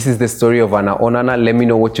 This is the story of Ana Onana. Let me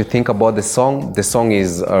know what you think about the song. The song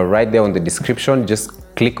is right there on the description. Just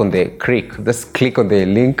click on the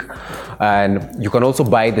link, and you can also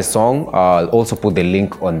buy the song. I'll also put the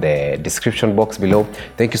link on the description box below.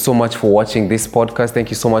 Thank you so much for watching this podcast. Thank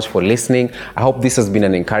you so much for listening. I hope this has been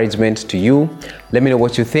an encouragement to you. Let me know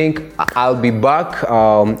what you think. I'll be back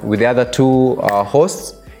with the other two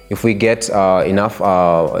hosts. If we get enough,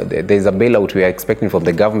 there's a bailout we are expecting from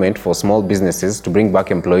the government for small businesses to bring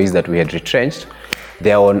back employees that we had retrenched.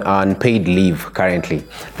 They're on unpaid leave currently.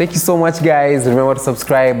 Thank you so much, guys. Remember to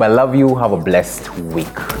subscribe. I love you. Have a blessed week.